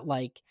not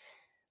like.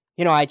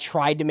 I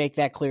tried to make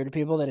that clear to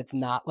people that it's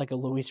not like a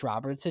Luis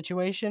Roberts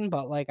situation,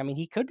 but like I mean,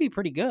 he could be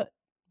pretty good.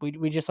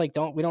 We just like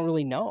don't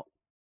really know.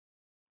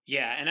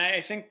 Yeah, and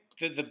I think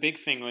the big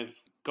thing with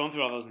going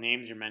through all those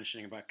names you're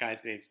mentioning about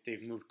guys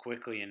they've moved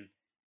quickly, and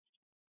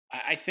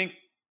I think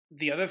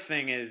the other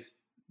thing is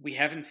we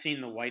haven't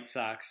seen the White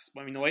Sox.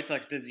 I mean, the White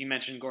Sox did, as you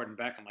mentioned, Gordon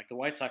Beckham. Like the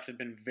White Sox have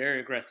been very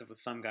aggressive with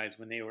some guys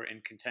when they were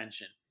in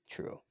contention.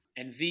 True.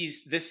 And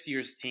this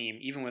year's team,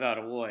 even without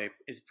Eloy,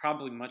 is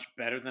probably much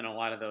better than a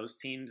lot of those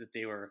teams that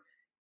they were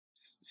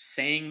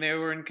saying they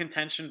were in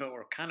contention, but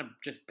were kind of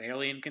just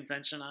barely in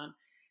contention on.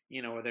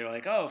 Where they're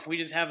like, oh, if we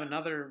just have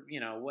another,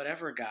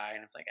 whatever guy,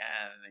 and it's like,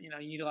 you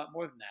need a lot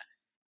more than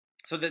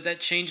that. So that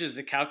changes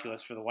the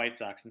calculus for the White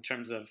Sox in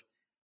terms of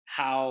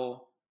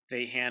how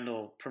they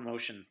handle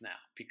promotions now,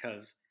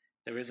 because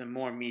there is a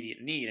more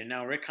immediate need. And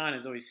now Rick Hahn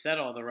has always said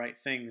all the right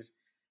things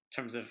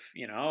in terms of,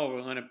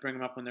 we're going to bring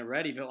them up when they're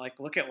ready. But like,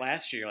 look at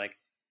last year. Like,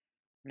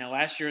 now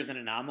last year is an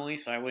anomaly,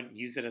 so I wouldn't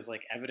use it as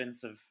like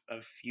evidence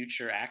of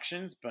future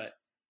actions, but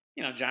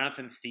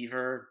Jonathan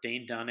Stever,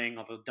 Dane Dunning,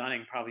 although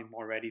Dunning probably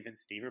more ready than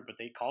Stever, but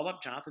they called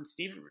up Jonathan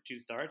Stever for 2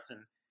 starts and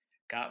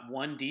got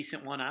one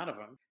decent one out of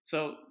him.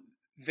 So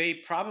they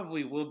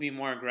probably will be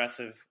more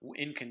aggressive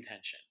in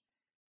contention.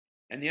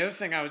 And the other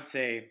thing I would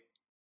say,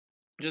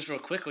 just real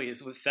quickly,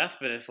 is with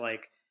Cespedes,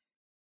 like,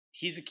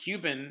 he's a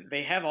Cuban.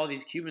 They have all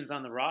these Cubans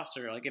on the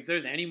roster. Like, if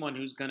there's anyone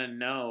who's going to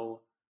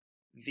know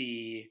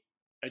the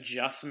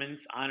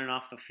adjustments on and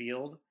off the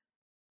field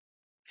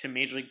to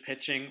Major League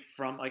pitching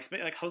from like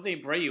Jose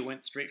Abreu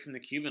went straight from the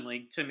Cuban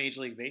League to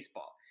Major League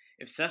Baseball.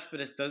 If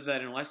Cespedes does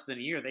that in less than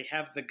a year, they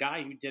have the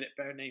guy who did it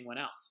better than anyone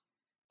else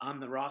on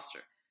the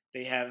roster.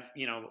 They have,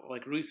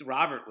 like Luis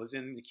Robert was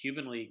in the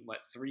Cuban League,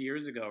 3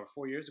 years ago or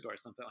 4 years ago or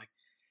something like.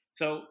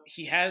 So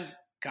he has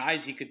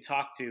guys he could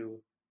talk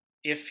to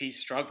if he's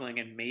struggling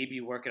and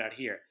maybe work it out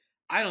here.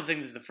 I don't think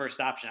this is the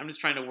first option. I'm just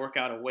trying to work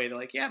out a way to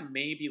like, yeah,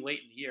 maybe late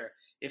in the year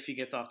if he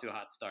gets off to a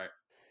hot start.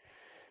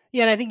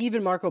 Yeah, and I think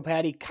even Marco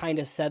Patti kind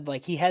of said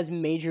like he has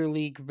major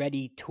league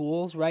ready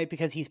tools, right?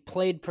 Because he's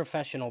played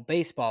professional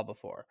baseball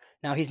before.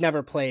 Now he's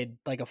never played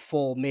like a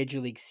full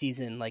major league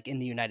season like in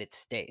the United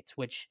States,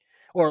 which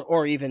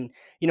or even,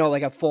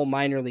 like a full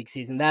minor league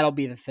season. That'll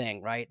be the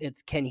thing, right?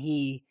 It's can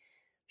he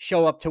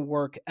show up to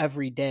work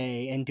every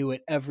day and do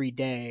it every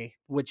day,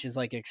 which is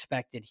like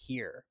expected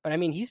here. But I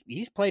mean,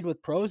 he's played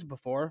with pros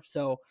before,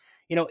 so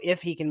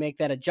if he can make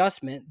that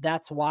adjustment,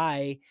 that's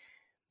why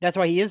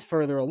he is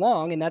further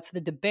along, and that's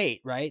the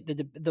debate, right?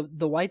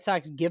 The White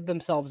Sox give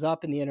themselves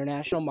up in the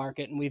international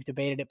market, and we've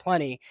debated it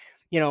plenty.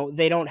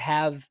 They don't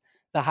have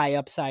the high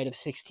upside of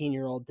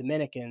 16-year-old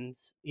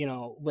Dominicans,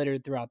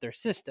 littered throughout their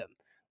system,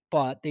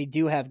 but they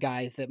do have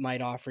guys that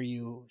might offer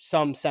you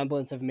some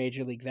semblance of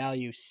major league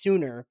value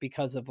sooner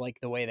because of like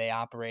the way they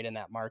operate in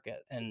that market.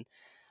 And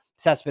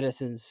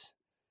Cespedes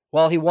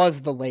he was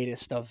the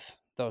latest of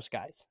those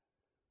guys.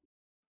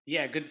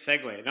 Yeah, good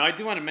segue. Now, I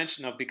do want to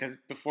mention, though, because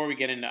before we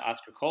get into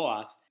Oscar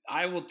Colas,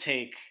 I will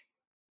take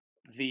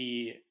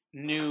the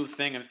new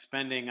thing of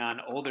spending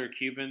on older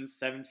Cubans,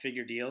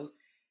 7-figure deals.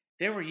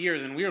 There were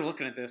years, and we were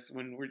looking at this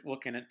when we're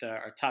looking at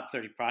our top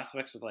 30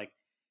 prospects with, like,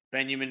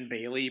 Benjamin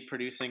Bailey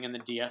producing in the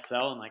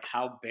DSL and, like,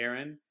 how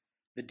barren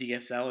the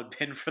DSL had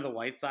been for the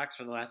White Sox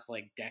for the last,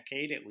 like,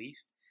 decade at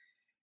least.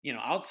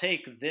 I'll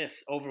take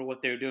this over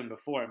what they were doing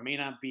before. It may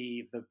not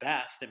be the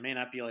best. It may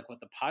not be like what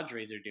the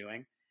Padres are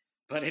doing,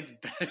 but it's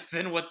better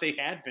than what they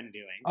had been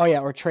doing. Oh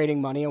yeah, or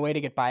trading money away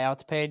to get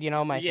buyouts paid.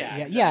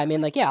 Exactly. I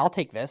mean, like, yeah, I'll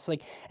take this.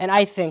 Like, and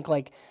I think,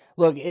 like,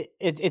 look,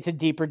 it's a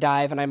deeper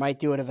dive, and I might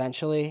do it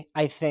eventually.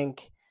 I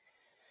think,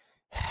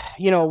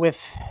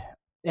 with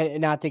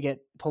and not to get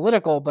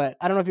political, but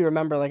I don't know if you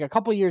remember, like a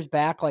couple years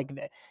back, like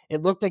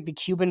it looked like the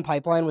Cuban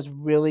pipeline was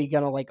really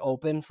going to like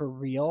open for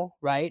real,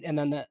 right? And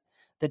then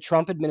the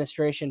Trump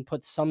administration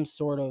put some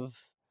sort of,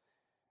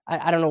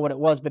 I don't know what it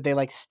was, but they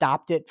like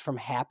stopped it from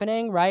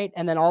happening, right?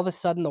 And then all of a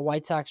sudden the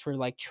White Sox were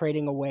like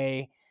trading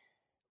away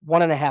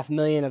 $1.5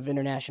 million of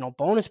international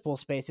bonus pool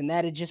space, and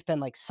that had just been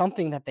like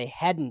something that they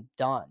hadn't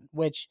done,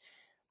 which,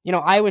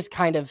 I was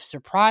kind of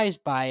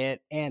surprised by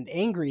it and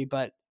angry,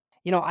 but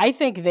I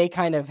think they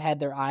kind of had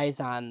their eyes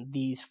on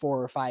these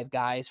 4 or 5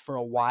 guys for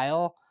a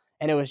while,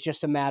 and it was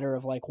just a matter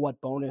of like what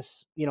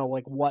bonus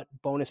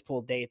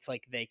pool dates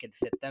like they could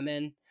fit them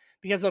in.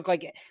 Because look,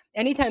 like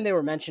anytime they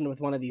were mentioned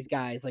with one of these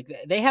guys, like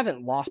they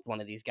haven't lost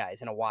one of these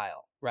guys in a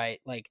while, right?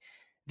 Like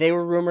they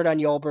were rumored on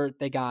Yolbert,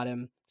 they got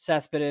him.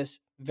 Cespedes,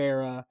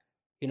 Vera,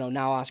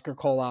 now Oscar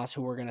Colas,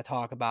 who we're going to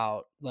talk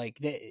about. Like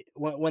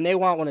when they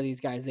want one of these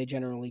guys, they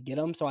generally get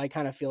them. So I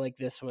kind of feel like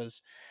this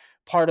was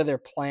part of their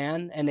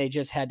plan, and they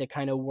just had to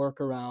kind of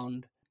work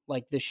around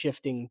like the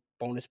shifting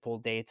bonus pool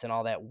dates and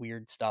all that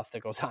weird stuff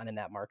that goes on in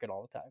that market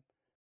all the time.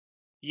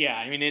 Yeah,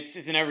 I mean it's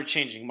an ever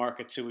changing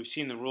market too. We've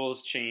seen the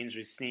rules change.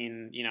 We've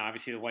seen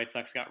obviously the White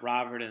Sox got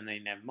Robert and they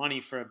didn't have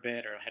money for a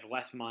bit or had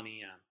less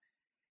money.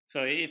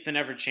 So it's an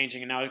ever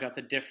changing, and now we've got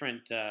the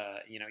different.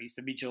 It used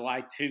to be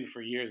July 2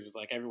 for years. It was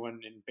like everyone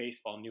in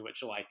baseball knew what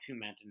July 2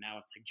 meant, and now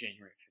it's like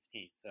January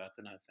 15th. So that's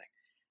another thing.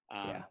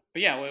 Yeah.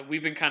 But yeah,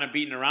 we've been kind of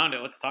beating around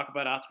it. Let's talk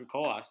about Oscar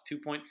Colas,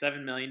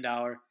 $2.7 million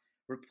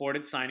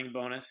reported signing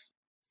bonus.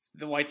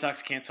 The White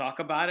Sox can't talk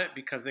about it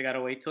because they got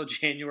to wait till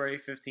January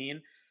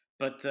 15.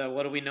 But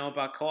what do we know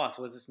about Colas?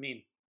 What does this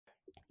mean?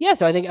 Yeah,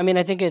 so I think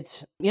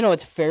it's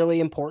it's fairly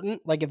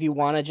important. Like if you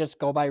want to just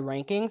go by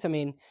rankings, I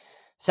mean,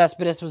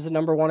 Cespedes was the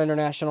number 1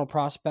 international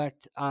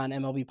prospect on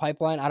MLB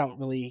Pipeline. I don't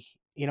really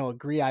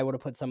agree. I would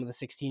have put some of the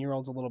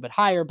 16-year-olds a little bit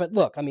higher, but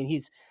look, I mean,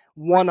 he's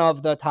one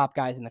of the top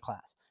guys in the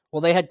class.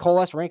 Well, they had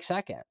Colas ranked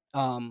second.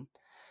 MLB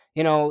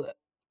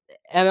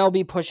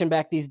pushing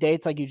back these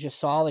dates, like you just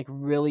saw, like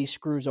really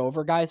screws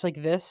over guys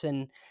like this,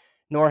 and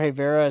Norge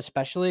Vera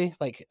especially.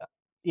 Like,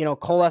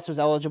 Colas was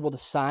eligible to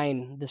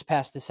sign this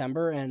past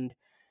December, and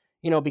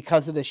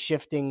because of the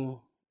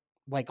shifting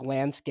like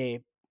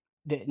landscape,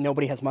 that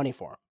nobody has money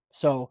for him.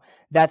 So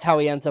that's how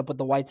he ends up with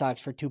the White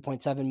Sox for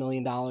 $2.7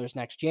 million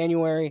next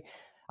January.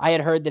 I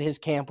had heard that his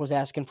camp was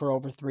asking for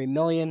over $3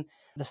 million.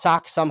 The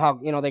Sox somehow,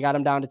 they got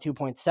him down to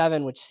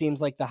 2.7, which seems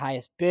like the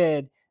highest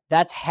bid.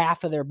 That's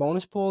half of their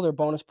bonus pool. Their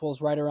bonus pool is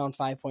right around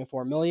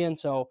 5.4 million.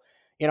 So,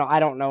 I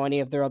don't know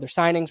any of their other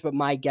signings, but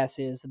my guess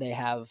is they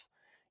have,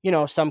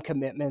 some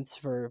commitments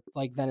for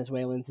like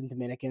Venezuelans and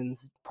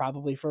Dominicans,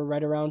 probably for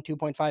right around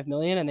 2.5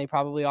 million. And they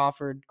probably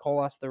offered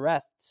Colas the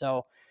rest.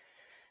 So,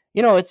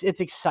 it's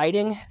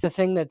exciting. The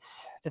thing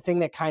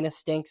that kind of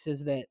stinks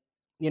is that,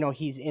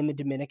 he's in the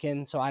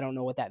Dominican. So I don't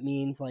know what that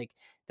means. Like,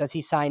 does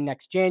he sign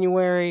next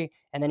January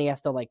and then he has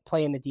to like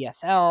play in the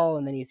DSL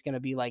and then he's going to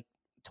be like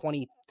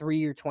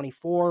 23 or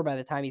 24 by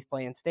the time he's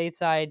playing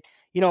stateside?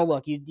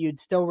 Look, you'd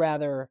still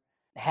rather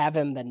have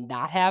him than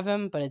not have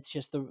him, but it's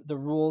just the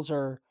rules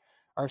are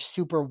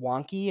super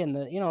wonky, and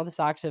the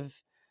Sox have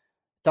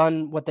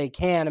done what they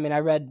can. I mean, I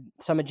read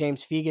some of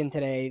James Fegan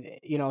today.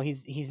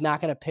 He's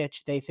not going to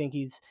pitch. They think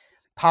he's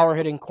power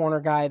hitting corner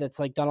guy that's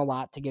like done a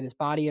lot to get his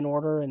body in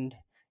order, and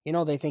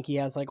they think he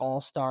has like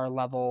all-star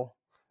level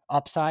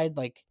upside,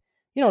 like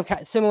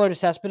similar to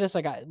Cespedes.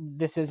 Like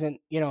this isn't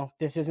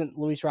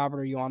Luis Robert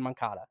or Yohan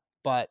Moncada,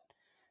 but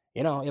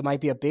it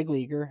might be a big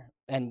leaguer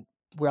and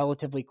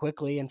relatively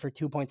quickly, and for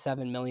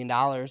 $2.7 million,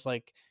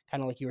 like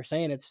kind of like you were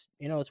saying, it's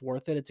it's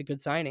worth it. It's a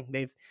good signing.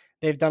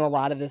 They've done a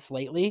lot of this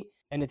lately,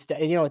 and it's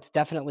it's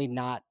definitely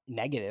not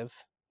negative,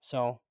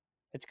 so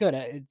it's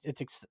good.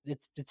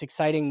 It's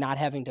exciting not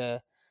having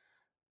to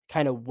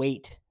kind of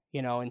wait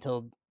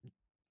until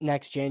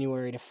next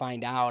January to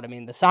find out. I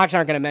mean, the Sox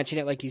aren't going to mention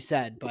it like you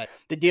said, but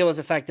the deal is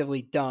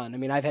effectively done. I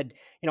mean, I had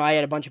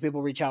a bunch of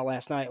people reach out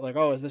last night like,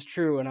 "Oh, is this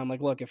true?" And I'm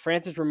like, "Look, if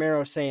Francis Romero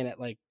is saying it,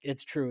 like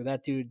it's true.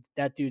 That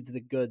dude's the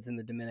goods in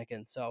the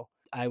Dominican." So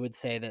I would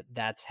say that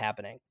that's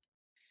happening.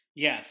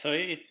 Yeah, so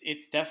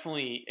it's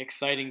definitely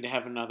exciting to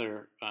have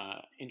another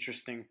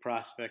interesting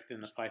prospect in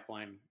the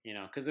pipeline.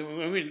 Because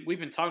we've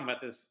been talking about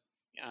this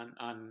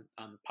on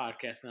the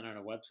podcast and on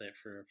our website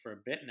for a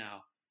bit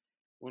now.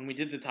 When we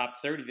did the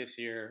top 30 this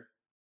year,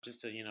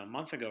 just a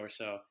month ago or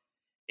so,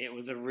 it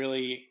was a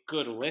really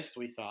good list,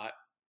 we thought.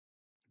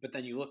 But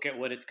then you look at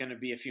what it's going to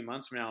be a few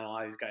months from now, and a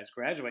lot of these guys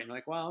graduate, and you're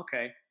like, well,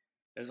 okay,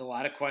 there's a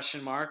lot of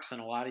question marks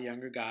and a lot of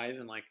younger guys,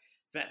 and like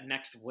that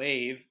next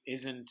wave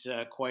isn't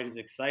quite as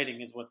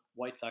exciting as what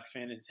White Sox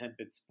fans had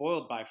been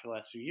spoiled by for the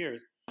last few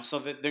years. So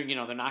that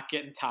they're not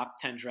getting top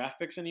 10 draft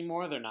picks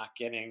anymore. They're not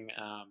getting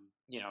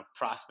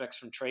prospects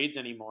from trades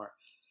anymore.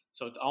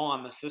 So it's all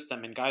on the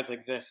system, and guys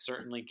like this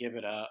certainly give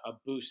it a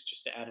boost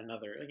just to add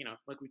another.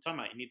 Like we talking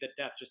about, you need that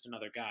depth, just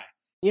another guy.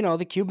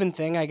 the Cuban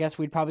thing, I guess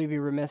we'd probably be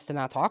remiss to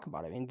not talk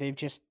about it. I mean, they've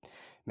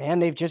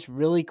just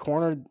really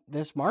cornered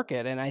this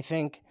market. And I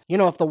think,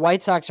 if the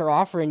White Sox are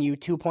offering you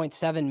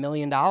 $2.7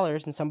 million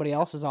and somebody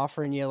else is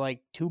offering you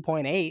like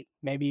 2.8,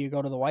 maybe you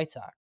go to the White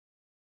Sox.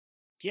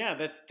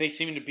 Yeah, they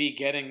seem to be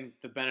getting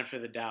the benefit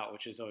of the doubt,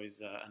 which is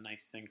always a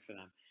nice thing for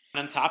them.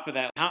 And on top of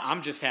that,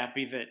 I'm just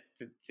happy that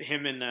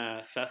him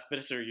and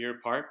Cespedes are a year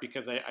apart,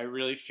 because I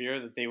really fear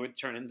that they would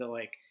turn into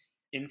like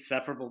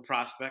inseparable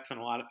prospects in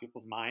a lot of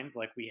people's minds,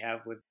 like we have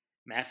with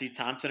Matthew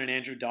Thompson and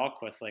Andrew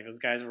Dahlquist. Like those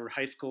guys were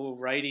high school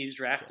righties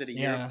drafted a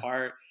year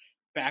apart,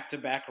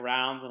 back-to-back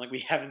rounds, and like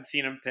we haven't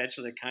seen them pitch,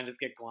 so they kind of just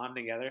get glommed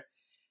together.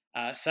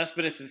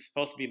 Cespedes is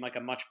supposed to be like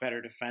a much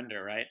better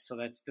defender, right? So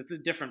that's a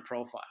different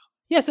profile.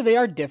 Yeah, so they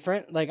are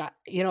different. Like,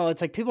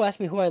 it's like people ask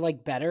me who I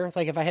like better.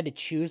 Like, if I had to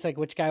choose, like,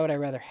 which guy would I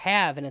rather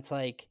have? And it's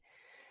like,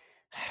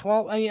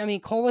 well, I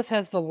mean, Colas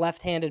has the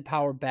left-handed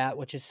power bat,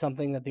 which is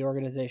something that the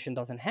organization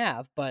doesn't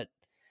have. But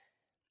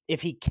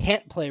if he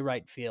can't play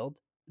right field,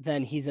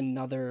 then he's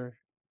another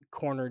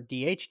corner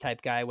DH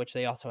type guy, which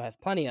they also have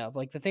plenty of.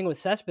 Like, the thing with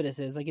Cespedes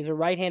is, like, he's a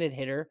right-handed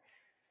hitter,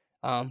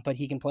 but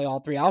he can play all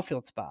three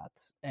outfield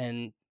spots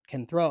and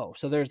can throw.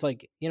 So there's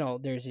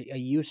there's a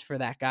use for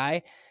that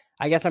guy.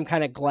 I guess I'm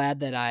kind of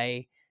glad that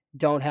I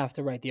don't have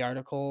to write the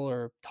article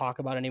or talk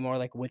about anymore,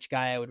 like which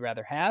guy I would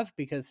rather have,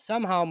 because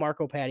somehow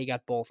Marco Patti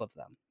got both of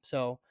them.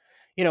 So,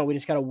 we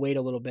just got to wait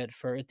a little bit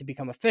for it to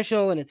become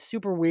official, and it's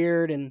super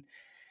weird. And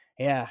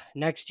yeah,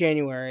 next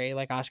January,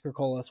 like Oscar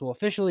Colas will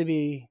officially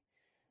be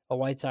a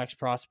White Sox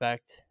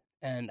prospect.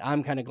 And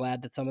I'm kind of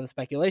glad that some of the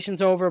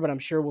speculation's over, but I'm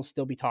sure we'll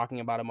still be talking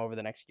about him over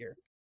the next year.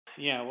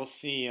 Yeah, we'll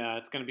see.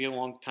 It's going to be a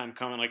long time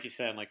coming, like you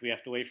said. Like we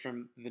have to wait for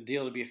the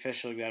deal to be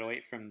official. We got to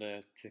wait for him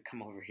to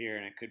come over here,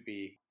 and it could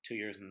be 2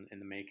 years in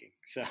the making.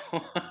 So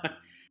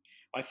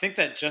I think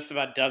that just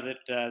about does it.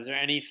 Is there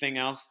anything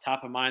else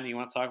top of mind that you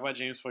want to talk about,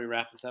 James, before we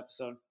wrap this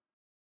episode?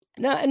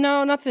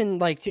 No, nothing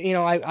like,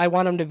 I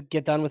want them to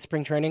get done with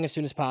spring training as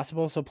soon as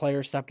possible so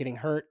players stop getting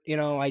hurt.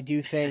 I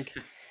do think,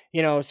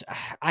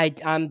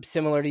 I'm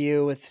similar to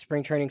you with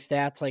spring training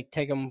stats, like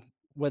take them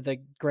with a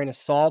grain of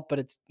salt, but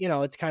it's,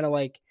 it's kind of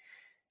like,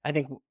 I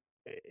think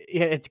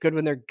it's good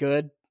when they're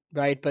good,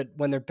 right? But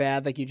when they're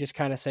bad, like you just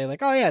kind of say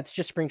like, oh yeah, it's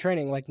just spring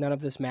training. Like none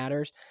of this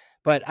matters.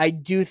 But I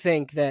do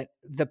think that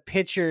the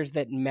pitchers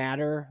that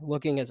matter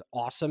looking as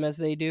awesome as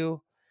they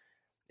do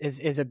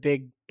is a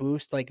big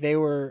boost. Like they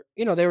were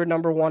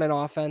number one in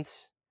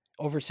offense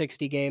over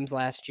 60 games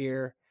last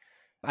year.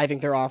 I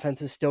think their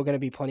offense is still going to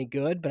be plenty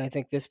good, but I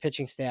think this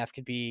pitching staff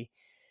could be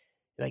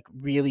like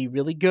really,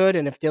 really good.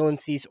 And if Dylan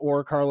Cease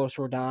or Carlos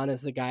Rodon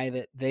is the guy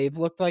that they've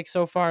looked like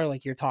so far,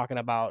 like you're talking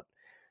about,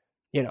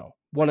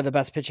 one of the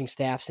best pitching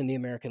staffs in the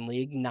American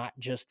League, not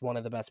just one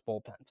of the best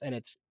bullpens. And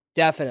it's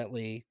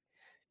definitely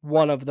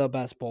one of the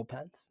best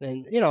bullpens.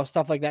 And,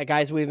 stuff like that.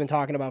 Guys we've been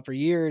talking about for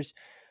years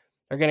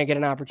are going to get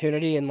an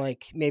opportunity, and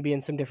like maybe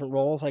in some different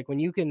roles. Like when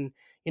you can,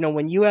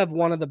 when you have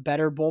one of the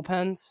better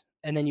bullpens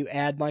and then you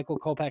add Michael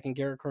Kopech and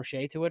Garrett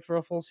Crochet to it for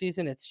a full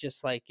season, it's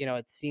just like,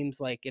 it seems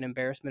like an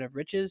embarrassment of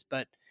riches,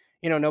 but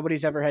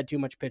nobody's ever had too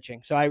much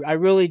pitching. So I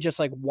really just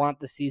like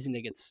want the season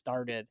to get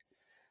started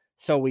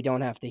so we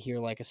don't have to hear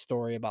like a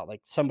story about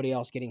like somebody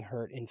else getting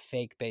hurt in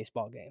fake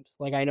baseball games.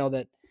 Like I know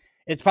that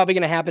it's probably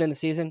going to happen in the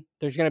season.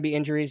 There's going to be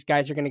injuries.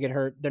 Guys are going to get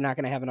hurt. They're not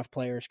going to have enough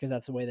players because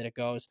that's the way that it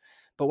goes.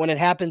 But when it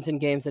happens in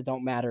games that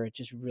don't matter, it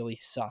just really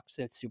sucks.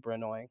 It's super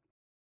annoying.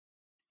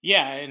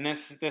 Yeah, and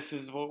this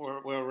is what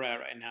where we're at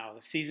right now.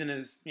 The season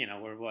is,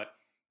 we're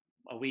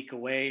a week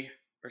away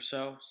or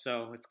so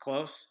it's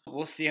close.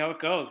 We'll see how it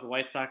goes. The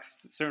White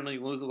Sox certainly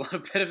lose a little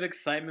bit of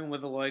excitement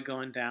with Eloy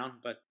going down,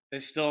 but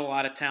there's still a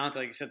lot of talent.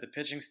 Like you said, the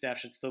pitching staff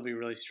should still be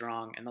really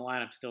strong, and the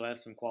lineup still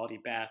has some quality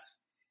bats.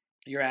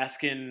 You're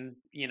asking,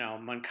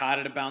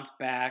 Moncada to bounce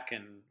back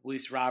and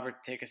Luis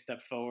Robert to take a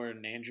step forward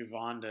and Andrew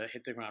Vaughn to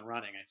hit the ground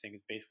running, I think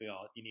is basically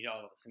all you need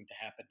all those things to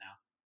happen now.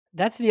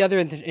 That's the other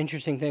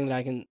interesting thing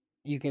that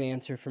you can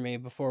answer for me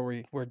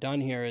before we're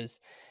done here is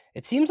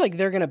it seems like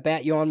they're going to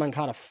bat Yohan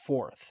Moncada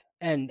fourth.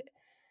 And,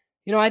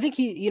 I think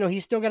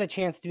he's still got a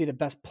chance to be the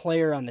best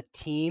player on the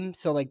team.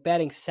 So like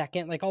batting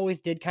second, like always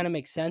did kind of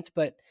make sense.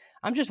 But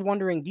I'm just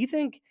wondering, do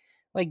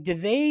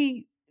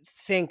they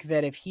think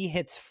that if he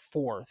hits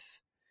fourth,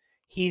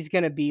 he's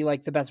going to be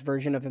like the best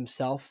version of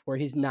himself where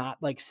he's not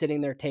like sitting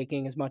there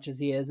taking as much as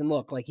he is? And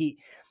look, like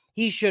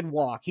he should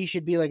walk. He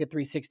should be like a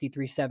 360,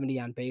 370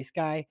 on base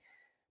guy.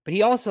 But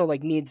he also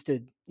like needs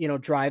to,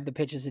 drive the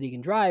pitches that he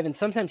can drive. And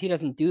sometimes he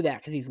doesn't do that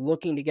because he's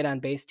looking to get on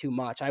base too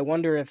much. I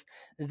wonder if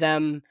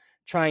them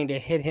trying to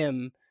hit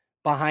him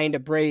behind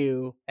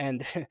Abreu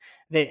and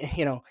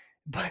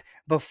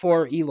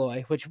before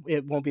Eloy, which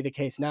it won't be the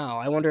case now.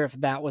 I wonder if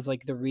that was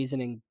like the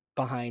reasoning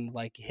behind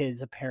like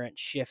his apparent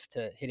shift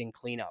to hitting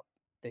cleanup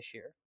this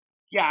year.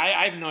 Yeah,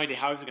 I have no idea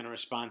how he's going to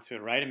respond to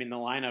it, right? I mean, the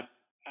lineup,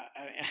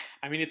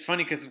 I mean, it's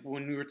funny because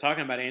when we were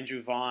talking about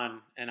Andrew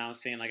Vaughn and I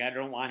was saying, like, I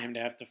don't want him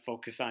to have to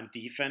focus on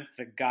defense,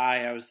 the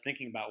guy I was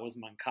thinking about was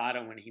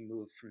Moncada when he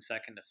moved from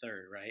second to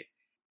third, right?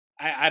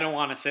 I don't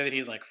want to say that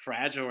he's like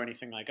fragile or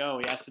anything like, oh,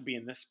 he has to be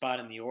in this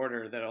spot in the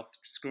order that'll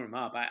screw him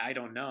up. I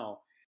don't know.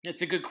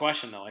 It's a good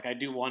question, though. Like, I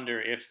do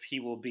wonder if he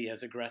will be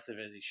as aggressive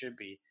as he should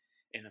be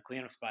in the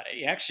cleanup spot.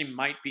 It actually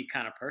might be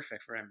kind of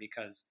perfect for him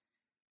because,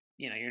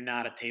 you're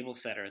not a table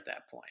setter at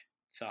that point.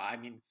 So, I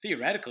mean,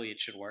 theoretically, it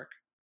should work.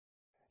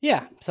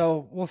 Yeah,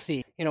 so we'll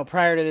see.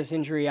 Prior to this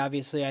injury,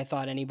 obviously, I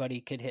thought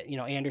anybody could hit.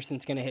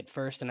 Anderson's going to hit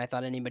first, and I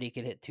thought anybody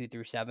could hit 2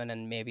 through 7,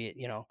 and maybe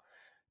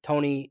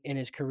Tony in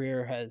his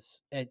career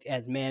as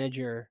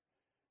manager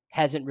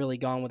hasn't really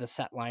gone with a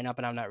set lineup,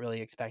 and I'm not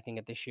really expecting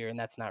it this year, and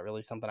that's not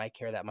really something I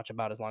care that much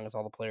about as long as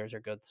all the players are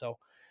good. So,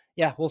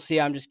 yeah, we'll see.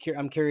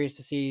 I'm curious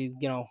to see.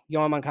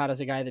 Yohan Moncada is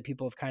a guy that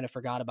people have kind of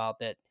forgot about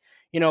that,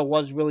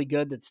 was really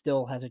good, that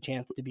still has a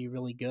chance to be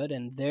really good,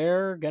 and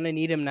they're gonna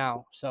need him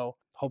now. So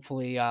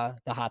hopefully,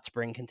 the hot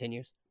spring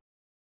continues.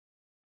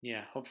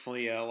 Yeah,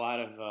 hopefully a lot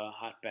of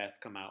hot baths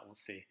come out. We'll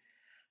see.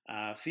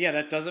 So yeah,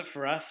 that does it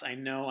for us. I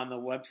know on the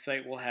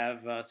website we'll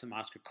have some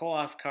Oscar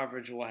Colas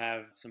coverage. We'll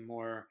have some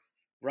more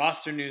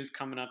roster news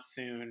coming up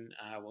soon.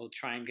 We'll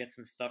try and get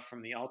some stuff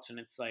from the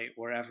alternate site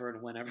wherever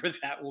and whenever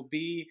that will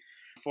be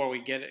before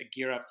we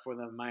gear up for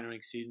the minor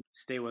league season.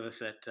 Stay with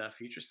us at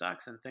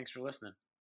FutureSox, and thanks for listening.